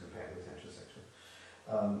promiscuous compared with heterosexual.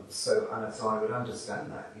 So I would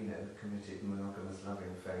understand that, you know, the committed, monogamous,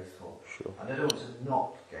 loving, faithful. Sure. And I don't want to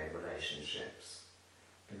knock gay relationships,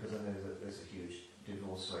 because I know that there's a huge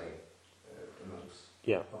divorce rate amongst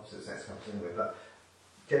opposite sex couples anyway, but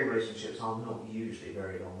gay relationships are not usually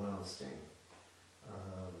very long lasting.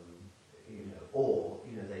 You know, or,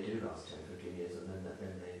 you know, they do last 10, 15 years and then they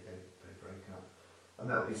break up. And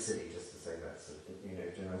that would be silly just to say that's a, you know,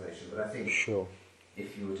 generalisation, but I think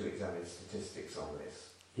if you were to examine statistics on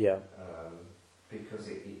this, because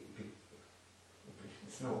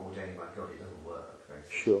it's not ordained by God, it doesn't work,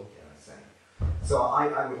 basically. Sure. I say. So I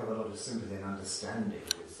would have a lot of sympathy and understanding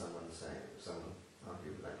with someone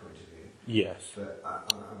arguing from that point of view. Yes. But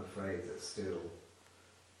I'm afraid that still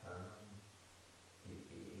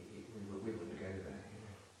we wouldn't go there.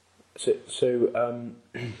 You know. So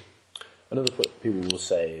another point people will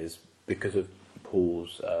say is, because of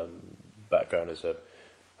Paul's background as a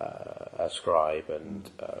scribe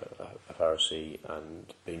and a Pharisee,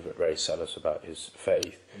 and being very zealous about his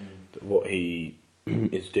faith, that what he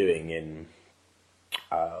is doing in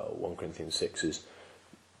 1 Corinthians 6 is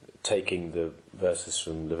taking the verses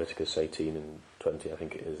from Leviticus 18 and 20, I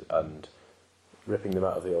think it is, and ripping them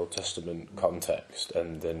out of the Old Testament context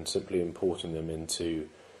and then simply importing them into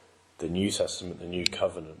the New Testament, the New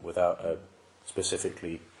Covenant, without a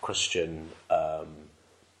specifically Christian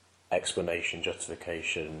explanation,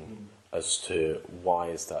 justification as to why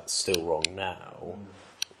is that still wrong now,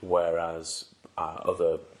 whereas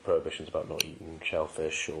other prohibitions about not eating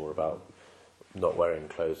shellfish or about not wearing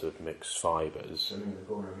clothes of mixed fibres,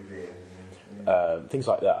 things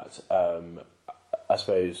like that. I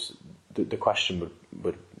suppose the question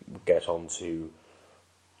would get on to,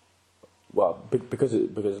 well, because a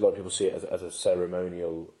lot of people see it as a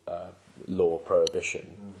ceremonial law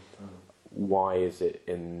prohibition. Why is it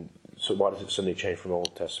so why does it suddenly change from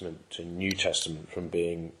Old Testament to New Testament, from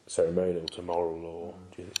being ceremonial to moral law?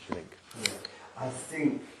 Do you think? Yeah. I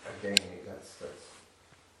think again that's a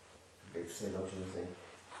big theological thing.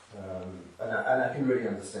 And I can really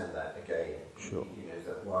understand that again. Sure. You know,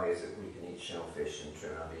 that why is it we can eat shellfish and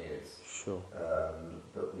trim our beards, Sure.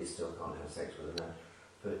 but we still can't have sex with a man?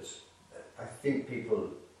 But I think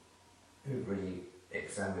people who've really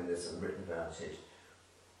examined this and written about it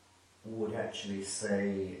would actually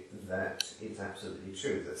say that it's absolutely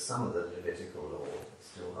true that some of the Levitical law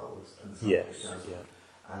still holds and some of it doesn't,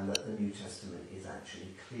 and that the New Testament is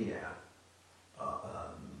actually clear.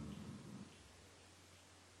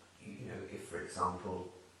 You know, if, for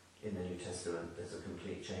example, in the New Testament there's a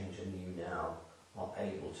complete change and you now are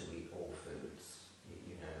able to eat all foods,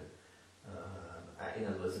 you know. In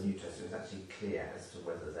other words, the New Testament is actually clear as to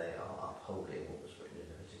whether they are upholding what was written in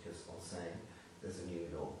Leviticus or saying there's a new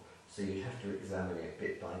law. So you have to examine it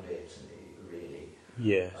bit by bit, really.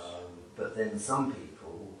 Yes. But then some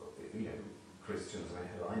people, you know, Christians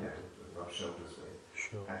who I know, rub shoulders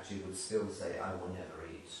with, actually would still say, I will never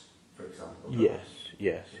eat, for example, yes,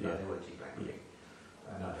 they won't eat black meat.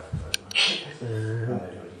 And I don't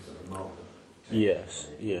eat sort of mold. Yes,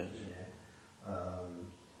 yes.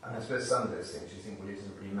 And I suppose some of those things you think, well, it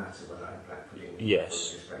doesn't really matter whether I have black pudding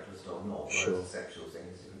Yes. for breakfast or not. Sure. Whereas the sexual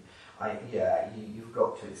things, you've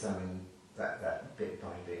got to examine that bit by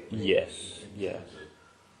bit. Really, Yes, in terms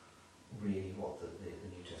of really what the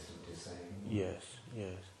New Testament is saying. Yes,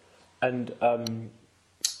 yes. And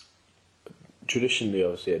traditionally,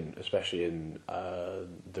 obviously, and especially in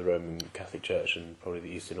the Roman Catholic Church and probably the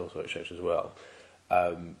Eastern Orthodox Church as well,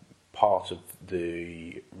 part of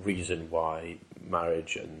the reason why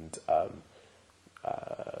marriage and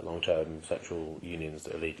long-term sexual unions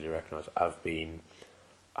that are legally recognised have been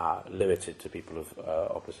limited to people of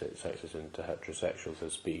opposite sexes and to heterosexuals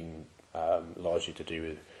has been largely to do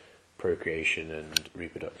with procreation and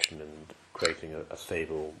reproduction and creating a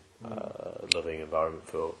stable, loving environment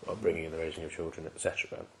for upbringing and the raising of children,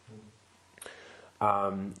 etc.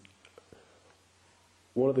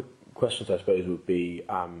 One of the questions, I suppose, would be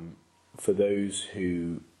for those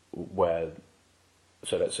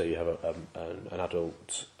so let's say you have an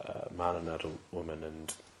adult man and an adult woman,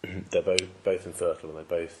 and they're both infertile, and they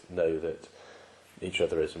both know that each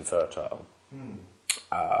other is infertile,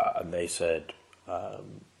 and they said,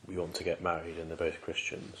 we want to get married, and they're both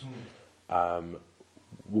Christians.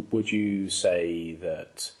 Would you say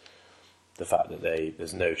that the fact that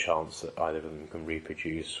there's no chance that either of them can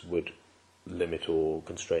reproduce would limit or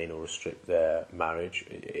constrain or restrict their marriage?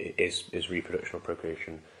 Is reproduction or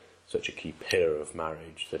procreation such a key pillar of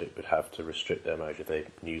marriage that it would have to restrict their marriage if they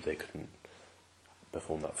knew they couldn't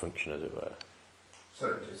perform that function, as it were?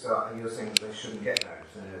 So you're saying that they shouldn't get married?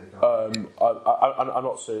 I'm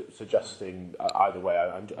not suggesting either way.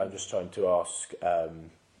 I'm just trying to ask,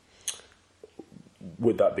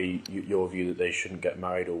 would that be your view that they shouldn't get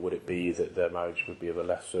married, or would it be that their marriage would be of a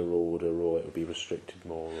lesser order, or it would be restricted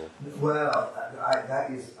more? Or? Well,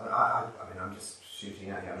 that is... I mean, I'm just shooting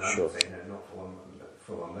at you. I'm Sure. saying no, not for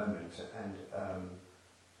one moment. And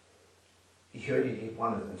you only need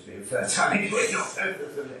one of them to be infertile anyway, not both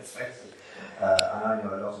of them, let's face it. And I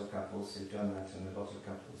know a lot of couples who've done that, and a lot of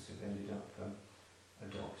couples who've ended up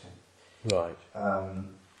adopting. Right.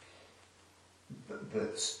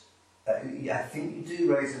 I think you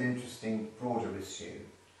do raise an interesting broader issue,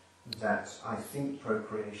 that I think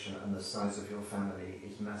procreation and the size of your family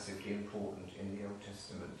is massively important in the Old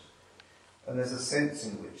Testament. And there's a sense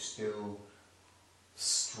in which still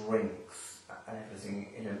strength and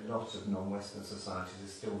everything in a lot of non-Western societies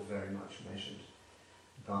is still very much measured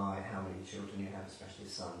by how many children you have, especially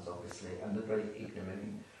sons, obviously, and the great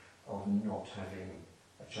ignominy of not having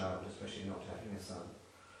a child, especially not having a son.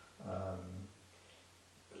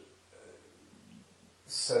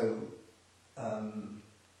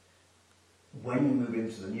 When you move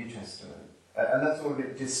into the New Testament, and that's all a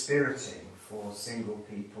bit dispiriting for single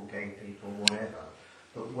people, gay people, whatever,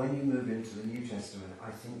 but when you move into the New Testament,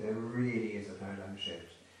 I think there really is a paradigm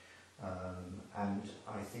shift. And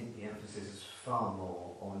I think the emphasis is far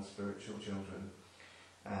more on spiritual children.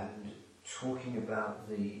 And talking about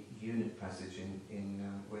the eunuch passage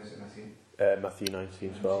in where is it, Matthew? Matthew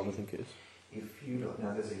 19:12, I think it is. If you look,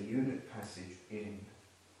 now there's a eunuch passage in,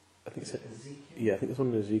 I think it's Ezekiel? Yeah, I think there's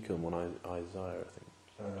one in Ezekiel and one in Isaiah, I think.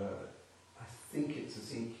 I think it's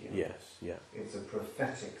Ezekiel. Yes, yeah. It's a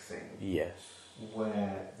prophetic thing. Yes.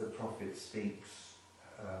 Where the prophet speaks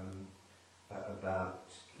about,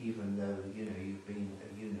 even though you've been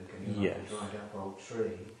a eunuch and you're like a dried up old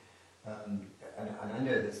tree, and I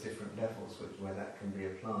know there's different levels where that can be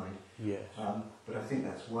applied. Yes. But I think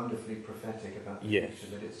that's wonderfully prophetic about the future,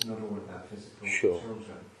 that it's not all about physical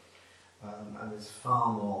children. And there's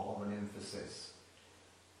far more of an emphasis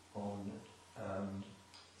on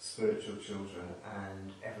spiritual children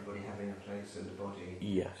and everybody having a place in the body,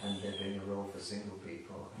 yes, and there being a role for single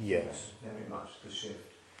people. I think yes, that's very much the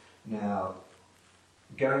shift. Now,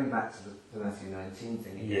 going back to the Matthew 19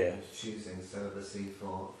 thing again, yes, choosing celibacy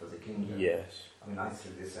for the kingdom. yes. I mean, I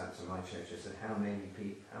threw this out to my church. I said, how many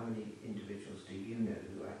individuals do you know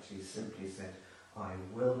who actually simply said, I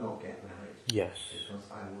will not get married, Yes. because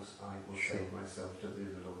I will Sure. save myself to do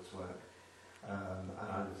the Lord's work. And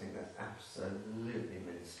I would think that's absolutely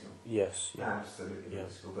minuscule. Yes. Yeah. Absolutely Yeah.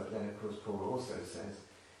 minuscule. But then, of course, Paul also says,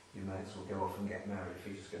 you may as well go off and get married if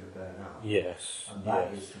you're just going to burn up. Yes. And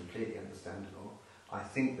that yes. is completely understandable. I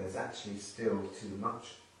think there's actually still too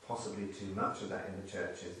much, possibly too much of that in the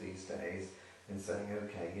churches these days, in saying,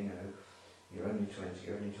 okay, you know, you're only 20,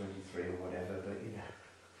 you're only 23 or whatever, but you know,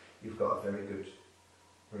 you've got a very good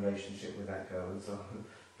relationship with that girl, and so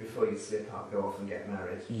before you slip up, go off and get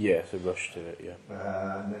married. Yes, a rush to it, yeah.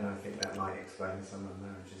 And then I think that might explain some of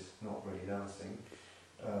marriages not really lasting.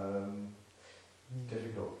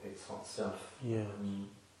 Difficult, it's hot stuff. Yeah.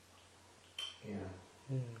 Yeah.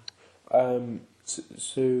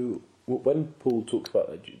 So when Paul talks about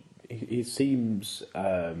that, he seems,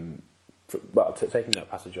 taking that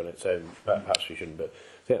passage on its own, perhaps we shouldn't, but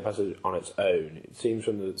taking that passage on its own, it seems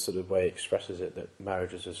from the sort of way he expresses it that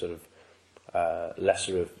marriage is a sort of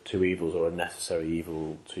lesser of two evils, or a necessary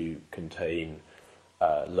evil to contain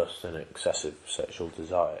lust and excessive sexual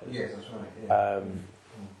desires. Yes, that's right. Yeah.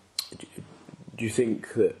 Do you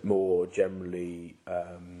think that more generally,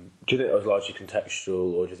 do you think it was largely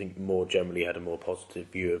contextual, or do you think more generally had a more positive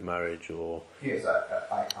view of marriage? Or yes,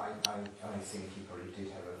 I think he probably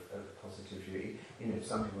did have a positive view. You know,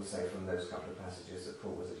 some people say from those couple of passages that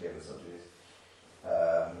Paul was a clear misogynist.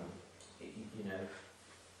 You know,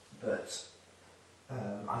 but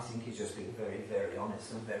I think he's just being very, very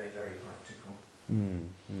honest and very, very practical.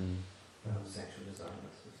 Sexual desire,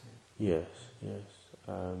 that sort of thing. Yes, yes.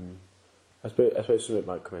 I suppose some of it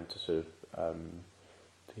might come into sort of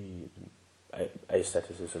the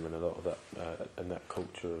aestheticism and a lot of that, and that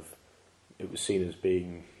culture of, it was seen as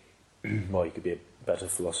being, well, you could be a better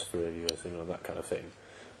philosopher if you were thinking on that kind of thing,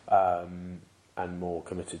 and more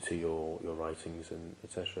committed to your writings and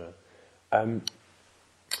etc.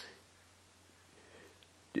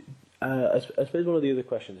 I suppose one of the other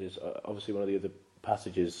questions is, obviously one of the other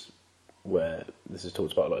passages where this is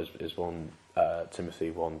talked about a lot is 1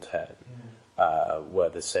 Timothy 1:10, where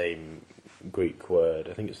the same Greek word,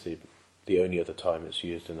 I think it's the only other time it's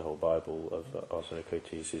used in the whole Bible of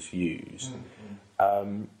arsenokotes is used.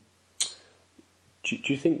 Do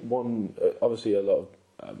you think obviously a lot of,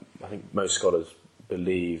 I think most scholars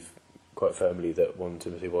believe quite firmly that 1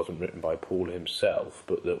 Timothy wasn't written by Paul himself,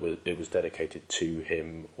 but that it was dedicated to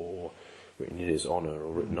him, or written in his honour,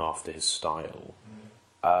 or written after his style.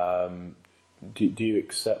 Do you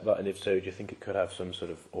accept that, and if so, do you think it could have some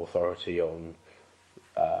sort of authority on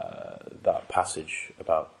that passage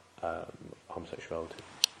about homosexuality?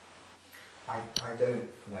 I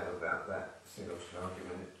don't know about that theological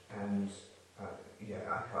argument, and I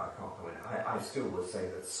can't comment. I still would say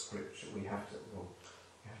that Scripture,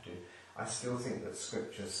 I still think that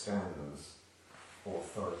Scripture stands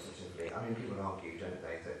authoritatively. I mean, people argue, don't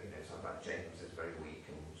they, that, you know, something about James is very weak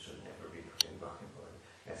and should never be put in the Bible.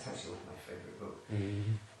 It's actually one of my favourite books.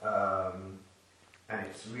 And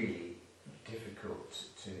it's really difficult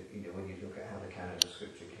to, you know, when you look at how the canon of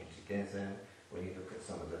Scripture came together, when you look at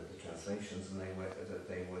some of the translations and that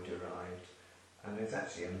they were derived, and there's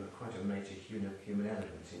actually quite a major human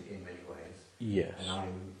element in many ways. Yes.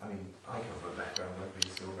 And I come from a background where we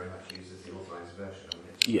still very much uses the authorised version. I mean,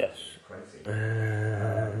 it's Yes. crazy.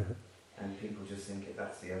 And people just think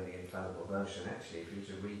that's the only infallible version. Actually, if you were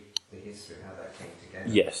to read the history of how that came together.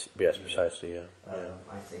 Yes, precisely, yeah.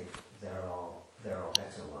 I think there are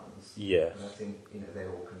better ones. Yes. But I think, you know, they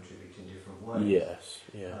all contribute in different ways. Yes,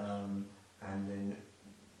 yeah. And then,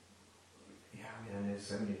 I know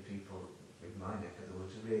so many people in my neck of the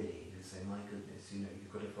woods really who say, my goodness, you know,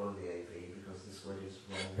 you've got to follow the AV because this word is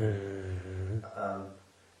wrong.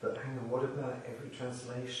 But hang on, what about every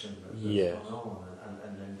translation that's gone on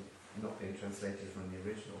and then not being translated from the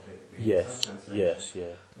original bit? Yes,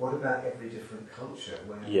 yeah. What about every different culture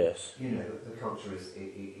where, you know, the culture is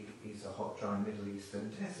a hot, dry Middle Eastern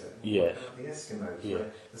desert? Yes. What about the Eskimos,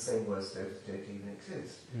 where the same words don't even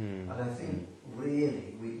exist? And I think,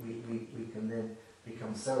 really, we can then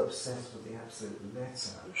become so obsessed with the absolute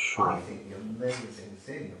letter. Sure. I think the amazing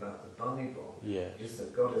thing about the Bible is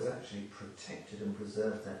that God has actually protected and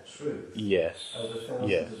preserved that truth over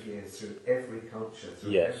thousands of years through every culture,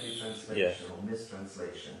 through every translation or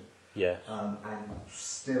mistranslation. And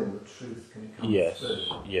still the truth can come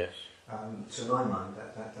through. to my mind,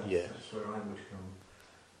 that's where I would come.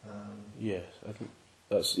 Yes, I think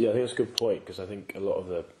that's a good point, because I think a lot of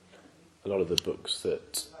the books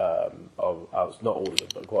that are not all of them,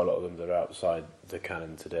 but quite a lot of them that are outside the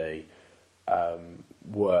canon today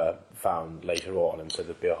were found later on, and so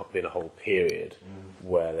there'd been a whole period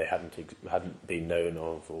where they hadn't been known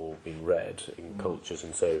of or been read in cultures,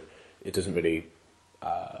 and so it doesn't really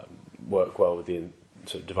work well with the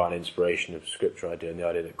sort of divine inspiration of Scripture idea and the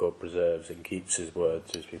idea that God preserves and keeps His word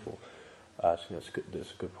to His people. I think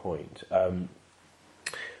that's a good point.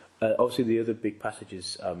 Obviously, the other big passage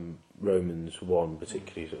is Romans 1,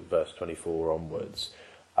 particularly sort of verse 24 onwards,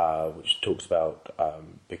 which talks about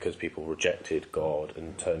because people rejected God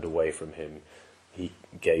and turned away from Him, He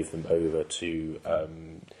gave them over to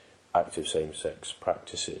active same-sex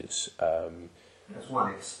practices. That's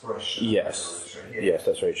one expression. Yes, yes,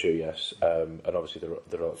 that's very true. Yes, and obviously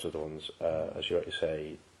there are lots of other ones, as you rightly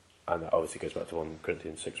say, and that obviously goes back to 1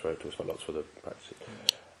 Corinthians 6, where it talks about lots of other practices.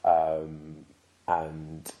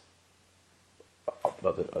 And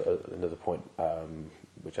another point,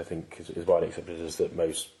 which I think is widely accepted, is that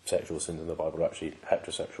most sexual sins in the Bible are actually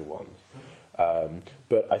heterosexual ones.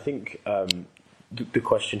 But I think the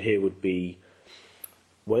question here would be,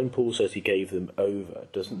 when Paul says he gave them over,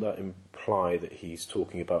 doesn't that imply that he's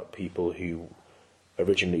talking about people who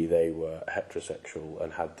originally they were heterosexual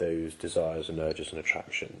and had those desires and urges and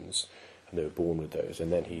attractions, and they were born with those,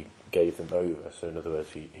 and then he gave them over? So in other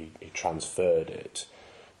words, he transferred it.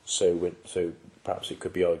 So perhaps it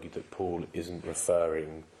could be argued that Paul isn't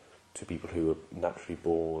referring to people who are naturally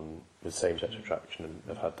born with same-sex attraction and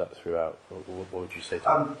have had that throughout. What would you say to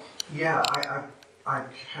that? Yeah, I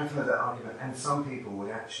have heard that argument, and some people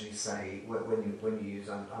would actually say when you use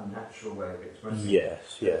unnatural way of expressing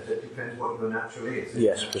that depends what your natural is.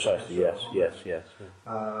 Yes, precisely. Yes.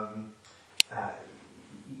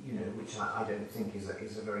 Which I don't think is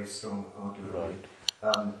a very strong argument.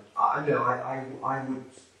 Right.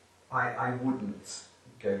 I wouldn't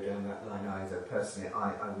go down that line either. Personally,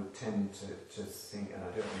 I would tend to think, and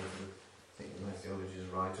I don't think my theology is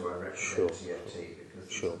right, or I represent TFT because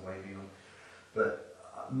it's way beyond. But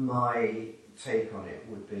my take on it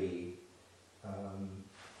would be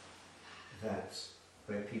that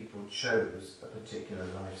where people chose a particular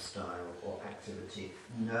lifestyle or activity,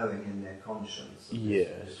 knowing in their conscience that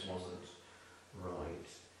this wasn't right,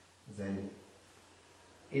 then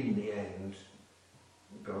in the end,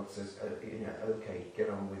 God says, okay, get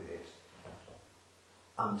on with it,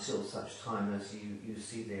 until such time as you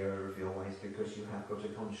see the error of your ways, because you have got a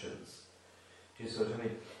conscience. Do you see what I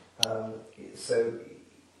mean? So,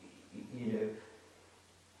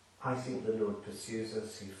 I think the Lord pursues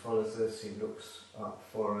us, He follows us, He looks up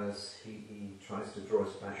for us, He tries to draw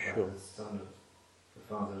us back like the son of the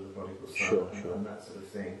father of the prodigal son, and that sort of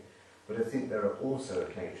thing. But I think there are also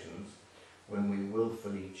occasions when we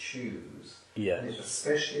willfully choose, and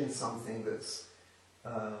especially in something that's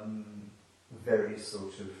very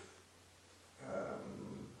sort of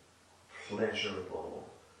pleasurable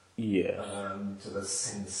to the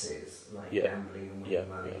senses, like gambling and winning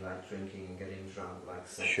money, like drinking and getting drunk, like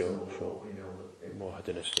sex, more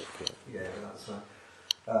hedonistic. Yeah, that's right.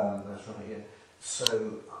 That's right. Yeah.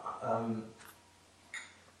 So,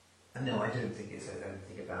 no, I don't think it says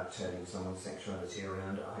anything about turning someone's sexuality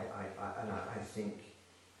around. I think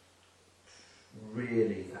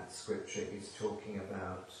really that scripture is talking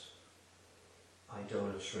about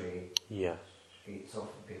idolatry. Yes. It's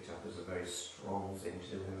often picked up as a very strong thing to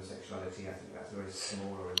do with homosexuality. I think that's a very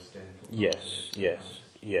small or incidental. Yes.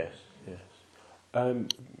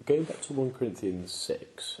 Going back to 1 Corinthians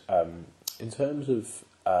 6, in terms of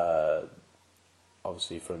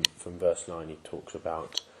obviously from verse 9, he talks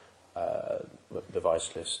about the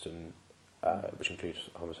vice list, and which includes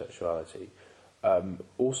homosexuality.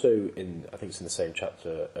 Also, I think it's in the same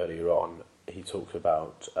chapter earlier on, he talks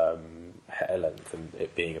about hair length and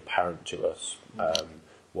it being apparent to us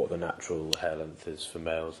what the natural hair length is for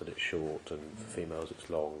males, that it's short, and for females it's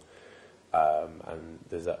long. And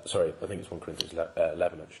there's that. Sorry, I think it's 1 Corinthians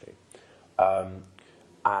 11 actually.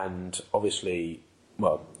 And obviously,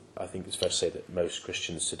 well, I think it's fair to say that most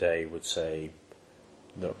Christians today would say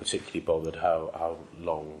not particularly bothered how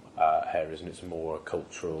long hair is, and it's more a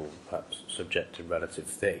cultural, perhaps subjective, relative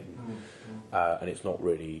thing, and it's not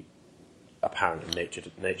really apparent in nature.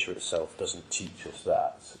 Nature itself doesn't teach us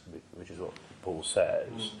that, which is what Paul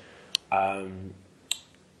says.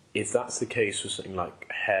 If that's the case for something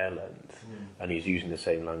like hair length, and he's using the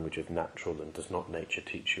same language of natural, and does not nature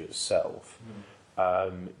teach you itself,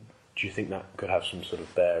 do you think that could have some sort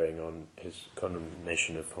of bearing on his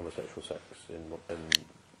condemnation of homosexual sex in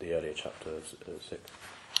the earlier chapter 6?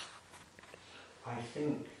 I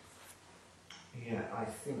think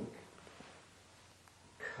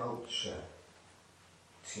culture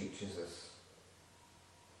teaches us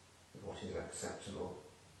what is acceptable.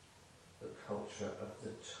 The culture of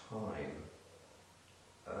the time,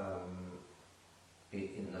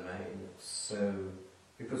 in the main. So,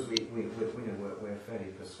 because we're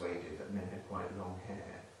fairly persuaded that men had quite long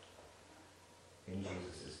hair in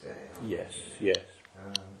Jesus' day. Yes, we? yes.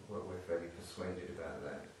 We're fairly persuaded about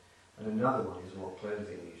that. And another one is what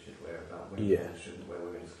clothing you should wear, about women shouldn't wear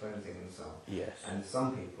women's clothing and so on. Yes. And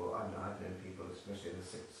some people, I've known people, especially in the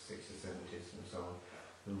 60s, 70s and so on,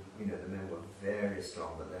 who, the men were very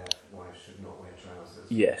strong that their wives should not wear trousers.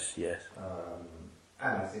 Yes, yes.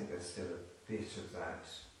 And I think there's still a bit of that.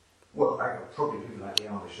 Well, probably people like the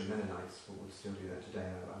Amish and Mennonites would still do that today.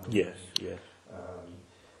 Yes, yes.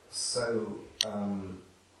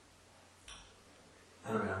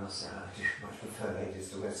 And I must say, I do much prefer ladies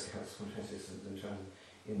to waistcoats and dresses than trousers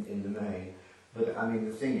in the main. But I mean,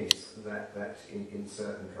 the thing is that in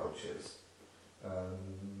certain cultures,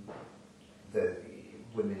 the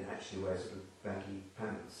women actually wear sort of baggy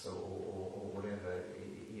pants or whatever,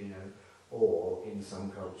 or in some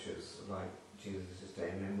cultures, like Jesus'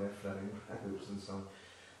 day, men wear flowing robes and so on.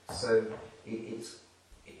 So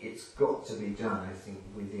it's got to be done, I think,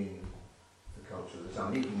 within the culture of the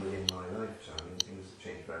time, even within my lifetime. Things have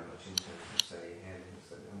changed very much in terms of, say,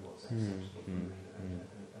 hairness and what's acceptable for men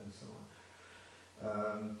and so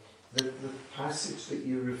on. The passage that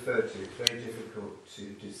you refer to, it's very difficult to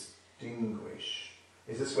distinguish.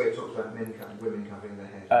 Is this where it talks about women covering their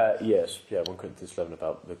head? Yes, 1 Corinthians 11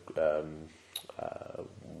 about the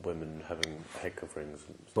women having head coverings.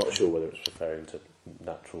 I'm not sure whether it's referring to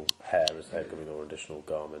natural hair as head covering or additional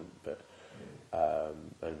garment, but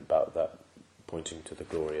and about that pointing to the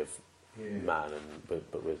glory of man,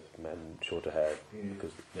 but with men shorter hair.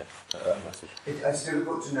 Because that message. It's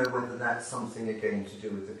difficult to know whether that's something again to do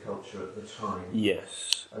with the culture at the time.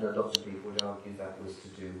 Yes. And a lot of people would argue that was to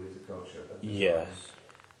do with the culture at the time. Yes.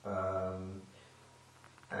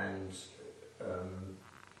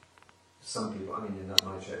 Some people, I mean, in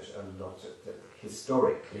my church, a lot of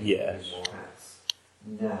historically wore hats.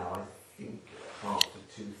 Now, I think half to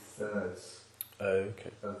 2/3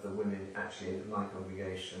 of the women actually in my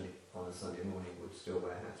congregation on a Sunday morning would still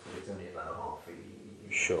wear hats, but it's only about a half.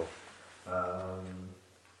 Sure.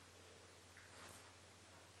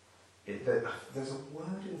 There's a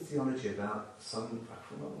word in theology about I can't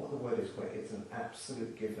remember what the word is, where it's an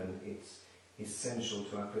absolute given, it's essential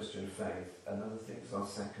to our Christian faith, and other things are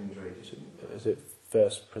secondary. Is it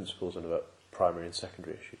first principles and about primary and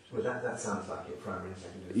secondary issues? Well, that sounds like it, primary and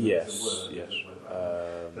secondary. Yes, yes.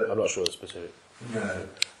 I'm not sure the specific. No,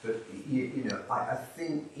 but I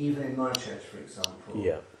think even in my church, for example,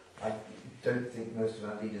 I don't think most of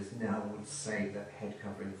our leaders now would say that head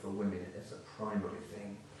covering for women is a primary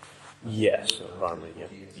thing. Yes, primary,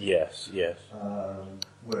 yes.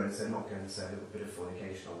 Whereas they're not going to say a little bit of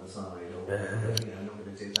fornication on the side, or not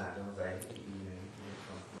going to do that, are they?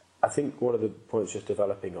 I think one of the points just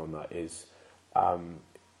developing on that is,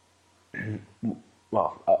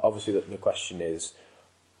 obviously the question is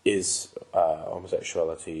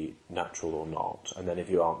homosexuality natural or not? And then if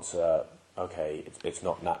you answer, okay, it's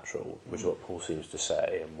not natural, which is what Paul seems to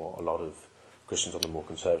say, and what a lot of Christians on the more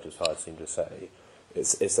conservative side seem to say,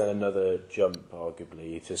 it's then another jump,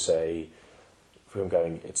 arguably, to say, from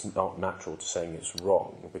going, it's not natural, to saying it's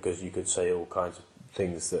wrong, because you could say all kinds of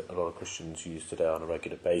things that a lot of Christians use today on a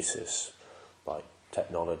regular basis, like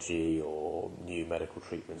technology or new medical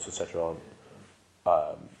treatments, etc.,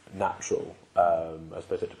 aren't natural. I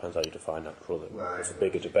suppose it depends how you define natural. It's a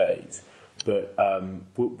bigger debate. But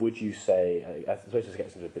would you say, I suppose this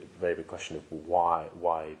gets into a very big question of why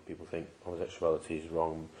people think homosexuality is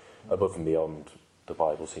wrong, above and beyond the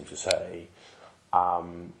Bible seems to say.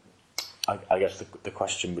 I guess the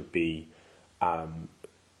question would be,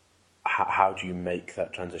 how do you make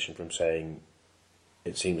that transition from saying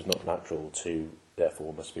it seems not natural to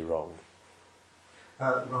therefore must be wrong?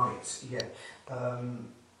 Right, yeah.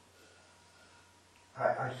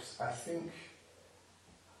 I think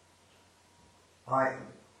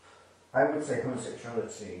I would say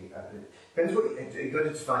homosexuality depends what you've got to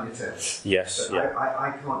define your terms. Yes, so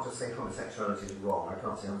I can't just say homosexuality is wrong. I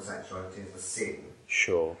can't say homosexuality is a sin.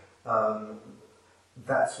 Sure.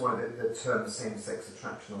 That's why the term same-sex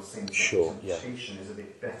attraction or same-sex temptation is a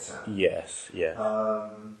bit better. Yes, yes.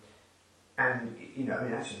 And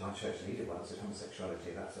actually, my church leader once said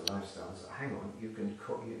homosexuality, that's a lifestyle. So hang on, you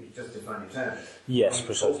just define your terms. Yes, are you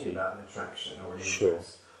precisely. Talking about an attraction or an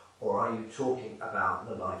interest, or are you talking about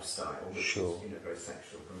the lifestyle, which is very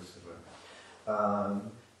sexual, promiscuous?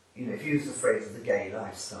 if you use the phrase the gay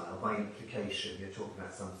lifestyle, by implication you're talking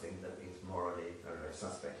about something that is morally very, very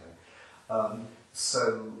suspect.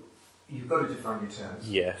 So you've got to define your terms.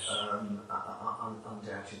 Yes.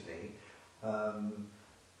 Undoubtedly.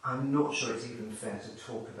 I'm not sure it's even fair to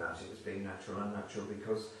talk about it as being natural or unnatural,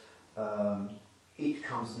 because it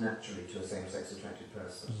comes naturally to a same-sex attracted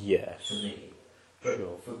person. Yes. To me. But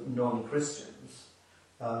sure. for non-Christians,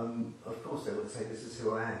 of course they would say, this is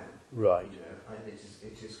who I am. Right. And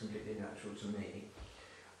it is completely natural to me.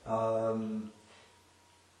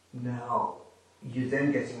 Now, you're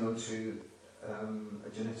then getting onto a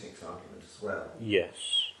genetics argument as well. Yes.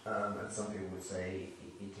 And some people would say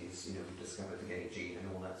it is, we've discovered the gay gene and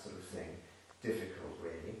all that sort of thing. Difficult,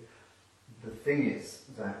 really. The thing is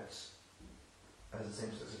that, as a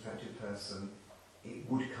same-sex attracted person, it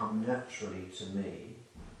would come naturally to me.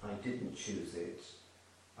 I didn't choose it.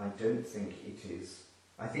 I don't think it is.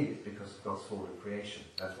 I think it's because of God's fall in creation.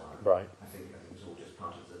 That's why. Right. I think it's all just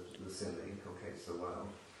part of the sin that inculcates the world.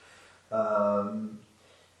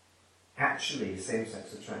 Actually,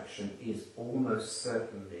 same-sex attraction is almost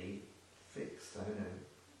certainly fixed. I don't know,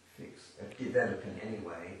 developing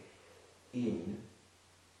anyway in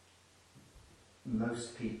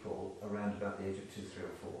most people around about the age of 2, 3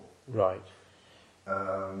 or 4. Right.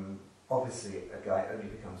 Obviously, a guy only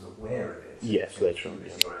becomes aware of it. Yes, later on.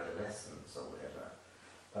 In your adolescence or whatever.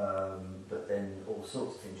 But then all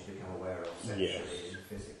sorts of things you become aware of sexually and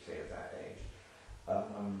physically at that age.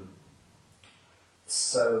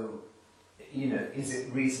 So, is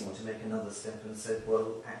it reasonable to make another step and say,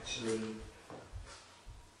 well, actually,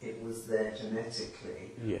 it was there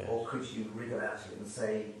genetically? Yes. Or could you wriggle out of it and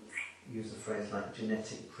say, use a phrase like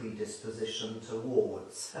genetic predisposition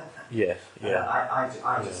towards? Yes. Yeah.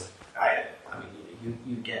 I mean,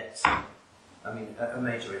 you get. I mean, a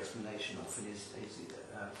major explanation often is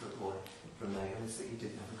for a boy from there is that he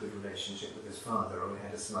didn't have a good relationship with his father, or he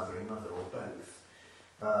had a smothering mother, or both.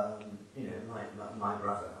 My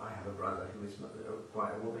brother, I have a brother who is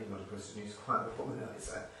quite a woman, he's not a Christian, he's quite a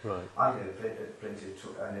womanizer. Right. I know plenty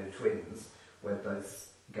of twins where both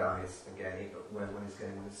guys are gay, but where one is gay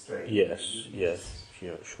and one is straight. Yes,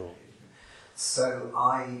 yeah, sure. So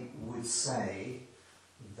I would say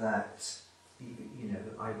that,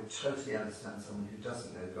 I would totally understand someone who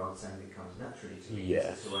doesn't know God saying it comes naturally to me. Yes.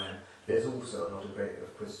 This is who I am. There's also a lot of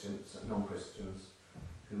Christians, non-Christians,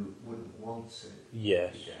 who wouldn't want to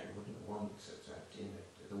yes. be gay, wouldn't want to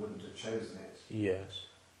they wouldn't have chosen it. Yes.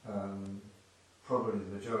 Probably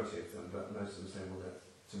the majority of them, but most of them say, well,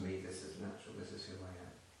 to me this is natural, this is who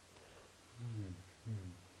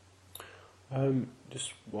I am.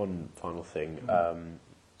 Just one final thing.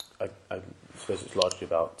 I suppose it's largely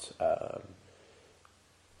about,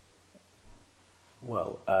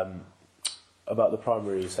 about the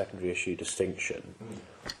primary-secondary issue distinction.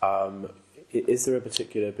 Is there a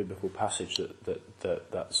particular biblical passage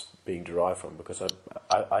that's being derived from? Because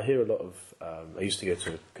I hear a lot of... I used to go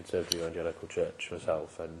to a conservative evangelical church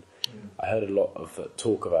myself, and I heard a lot of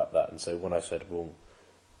talk about that. And so when I said, well,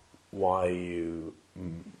 why are you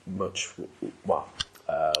what's the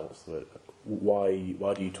word?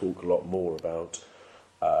 Why do you talk a lot more about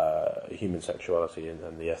human sexuality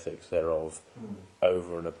and the ethics thereof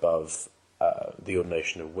over and above the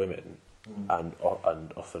ordination of women? And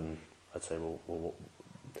often I'd say, well,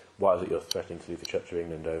 why is it you're threatening to leave the Church of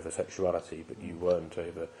England over sexuality, but you weren't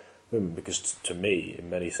over women? Because to me, in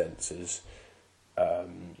many senses,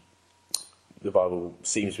 the Bible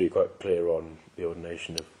seems to be quite clear on the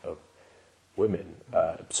ordination of women,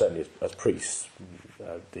 certainly as priests.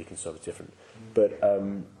 Deacons are different. But,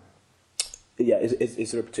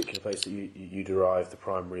 is there a particular place that you derive the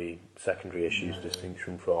primary, secondary issues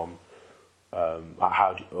distinction from?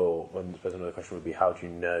 Another question would be, how do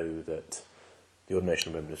you know that the ordination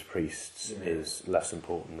of women as priests is less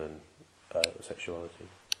important than sexuality?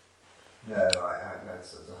 No,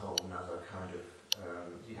 that's a whole other kind of...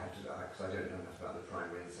 you have to... Because I don't know enough about the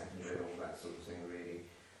primary and secondary and all that sort of thing, really.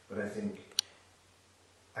 But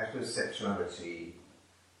I suppose sexuality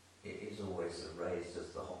is always raised as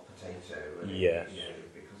the hot potato, and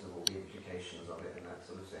because of all the implications of it and that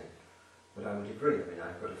sort of thing. But I would agree. I mean,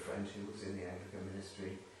 I've got a friend who was in the Anglican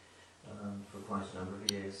ministry for quite a number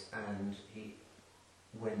of years, and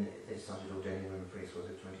when they started ordaining women priests, was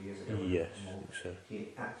it 20 years ago? Yes, I think so. He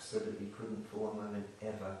absolutely couldn't for one moment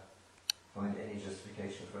ever find any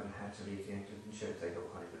justification for when had to leave the Anglican Church. They got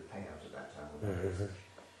quite a good payout at that time.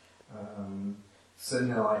 So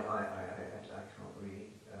no, I can't really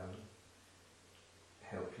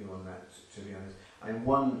help you on that, to be honest. And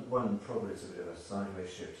one problem, it's a bit of a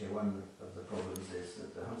sideways shift here, one of the problems is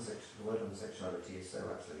that the word homosexuality is so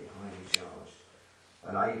absolutely highly charged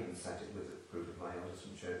And I even sat it with a group of my elders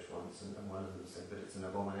from church once, and one of them said, but it's an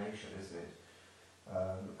abomination, isn't it?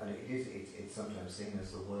 And it's sometimes seen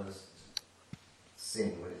as the worst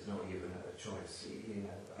sin when it's not even a choice, you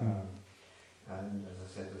know. And as I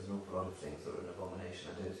said, there's an awful lot of things that are an abomination.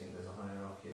 I don't think there's a hierarchy